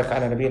sallam wa baraka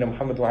ala nabiyyina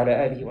Muhammad wa ala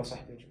alihi wa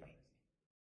sahbihi.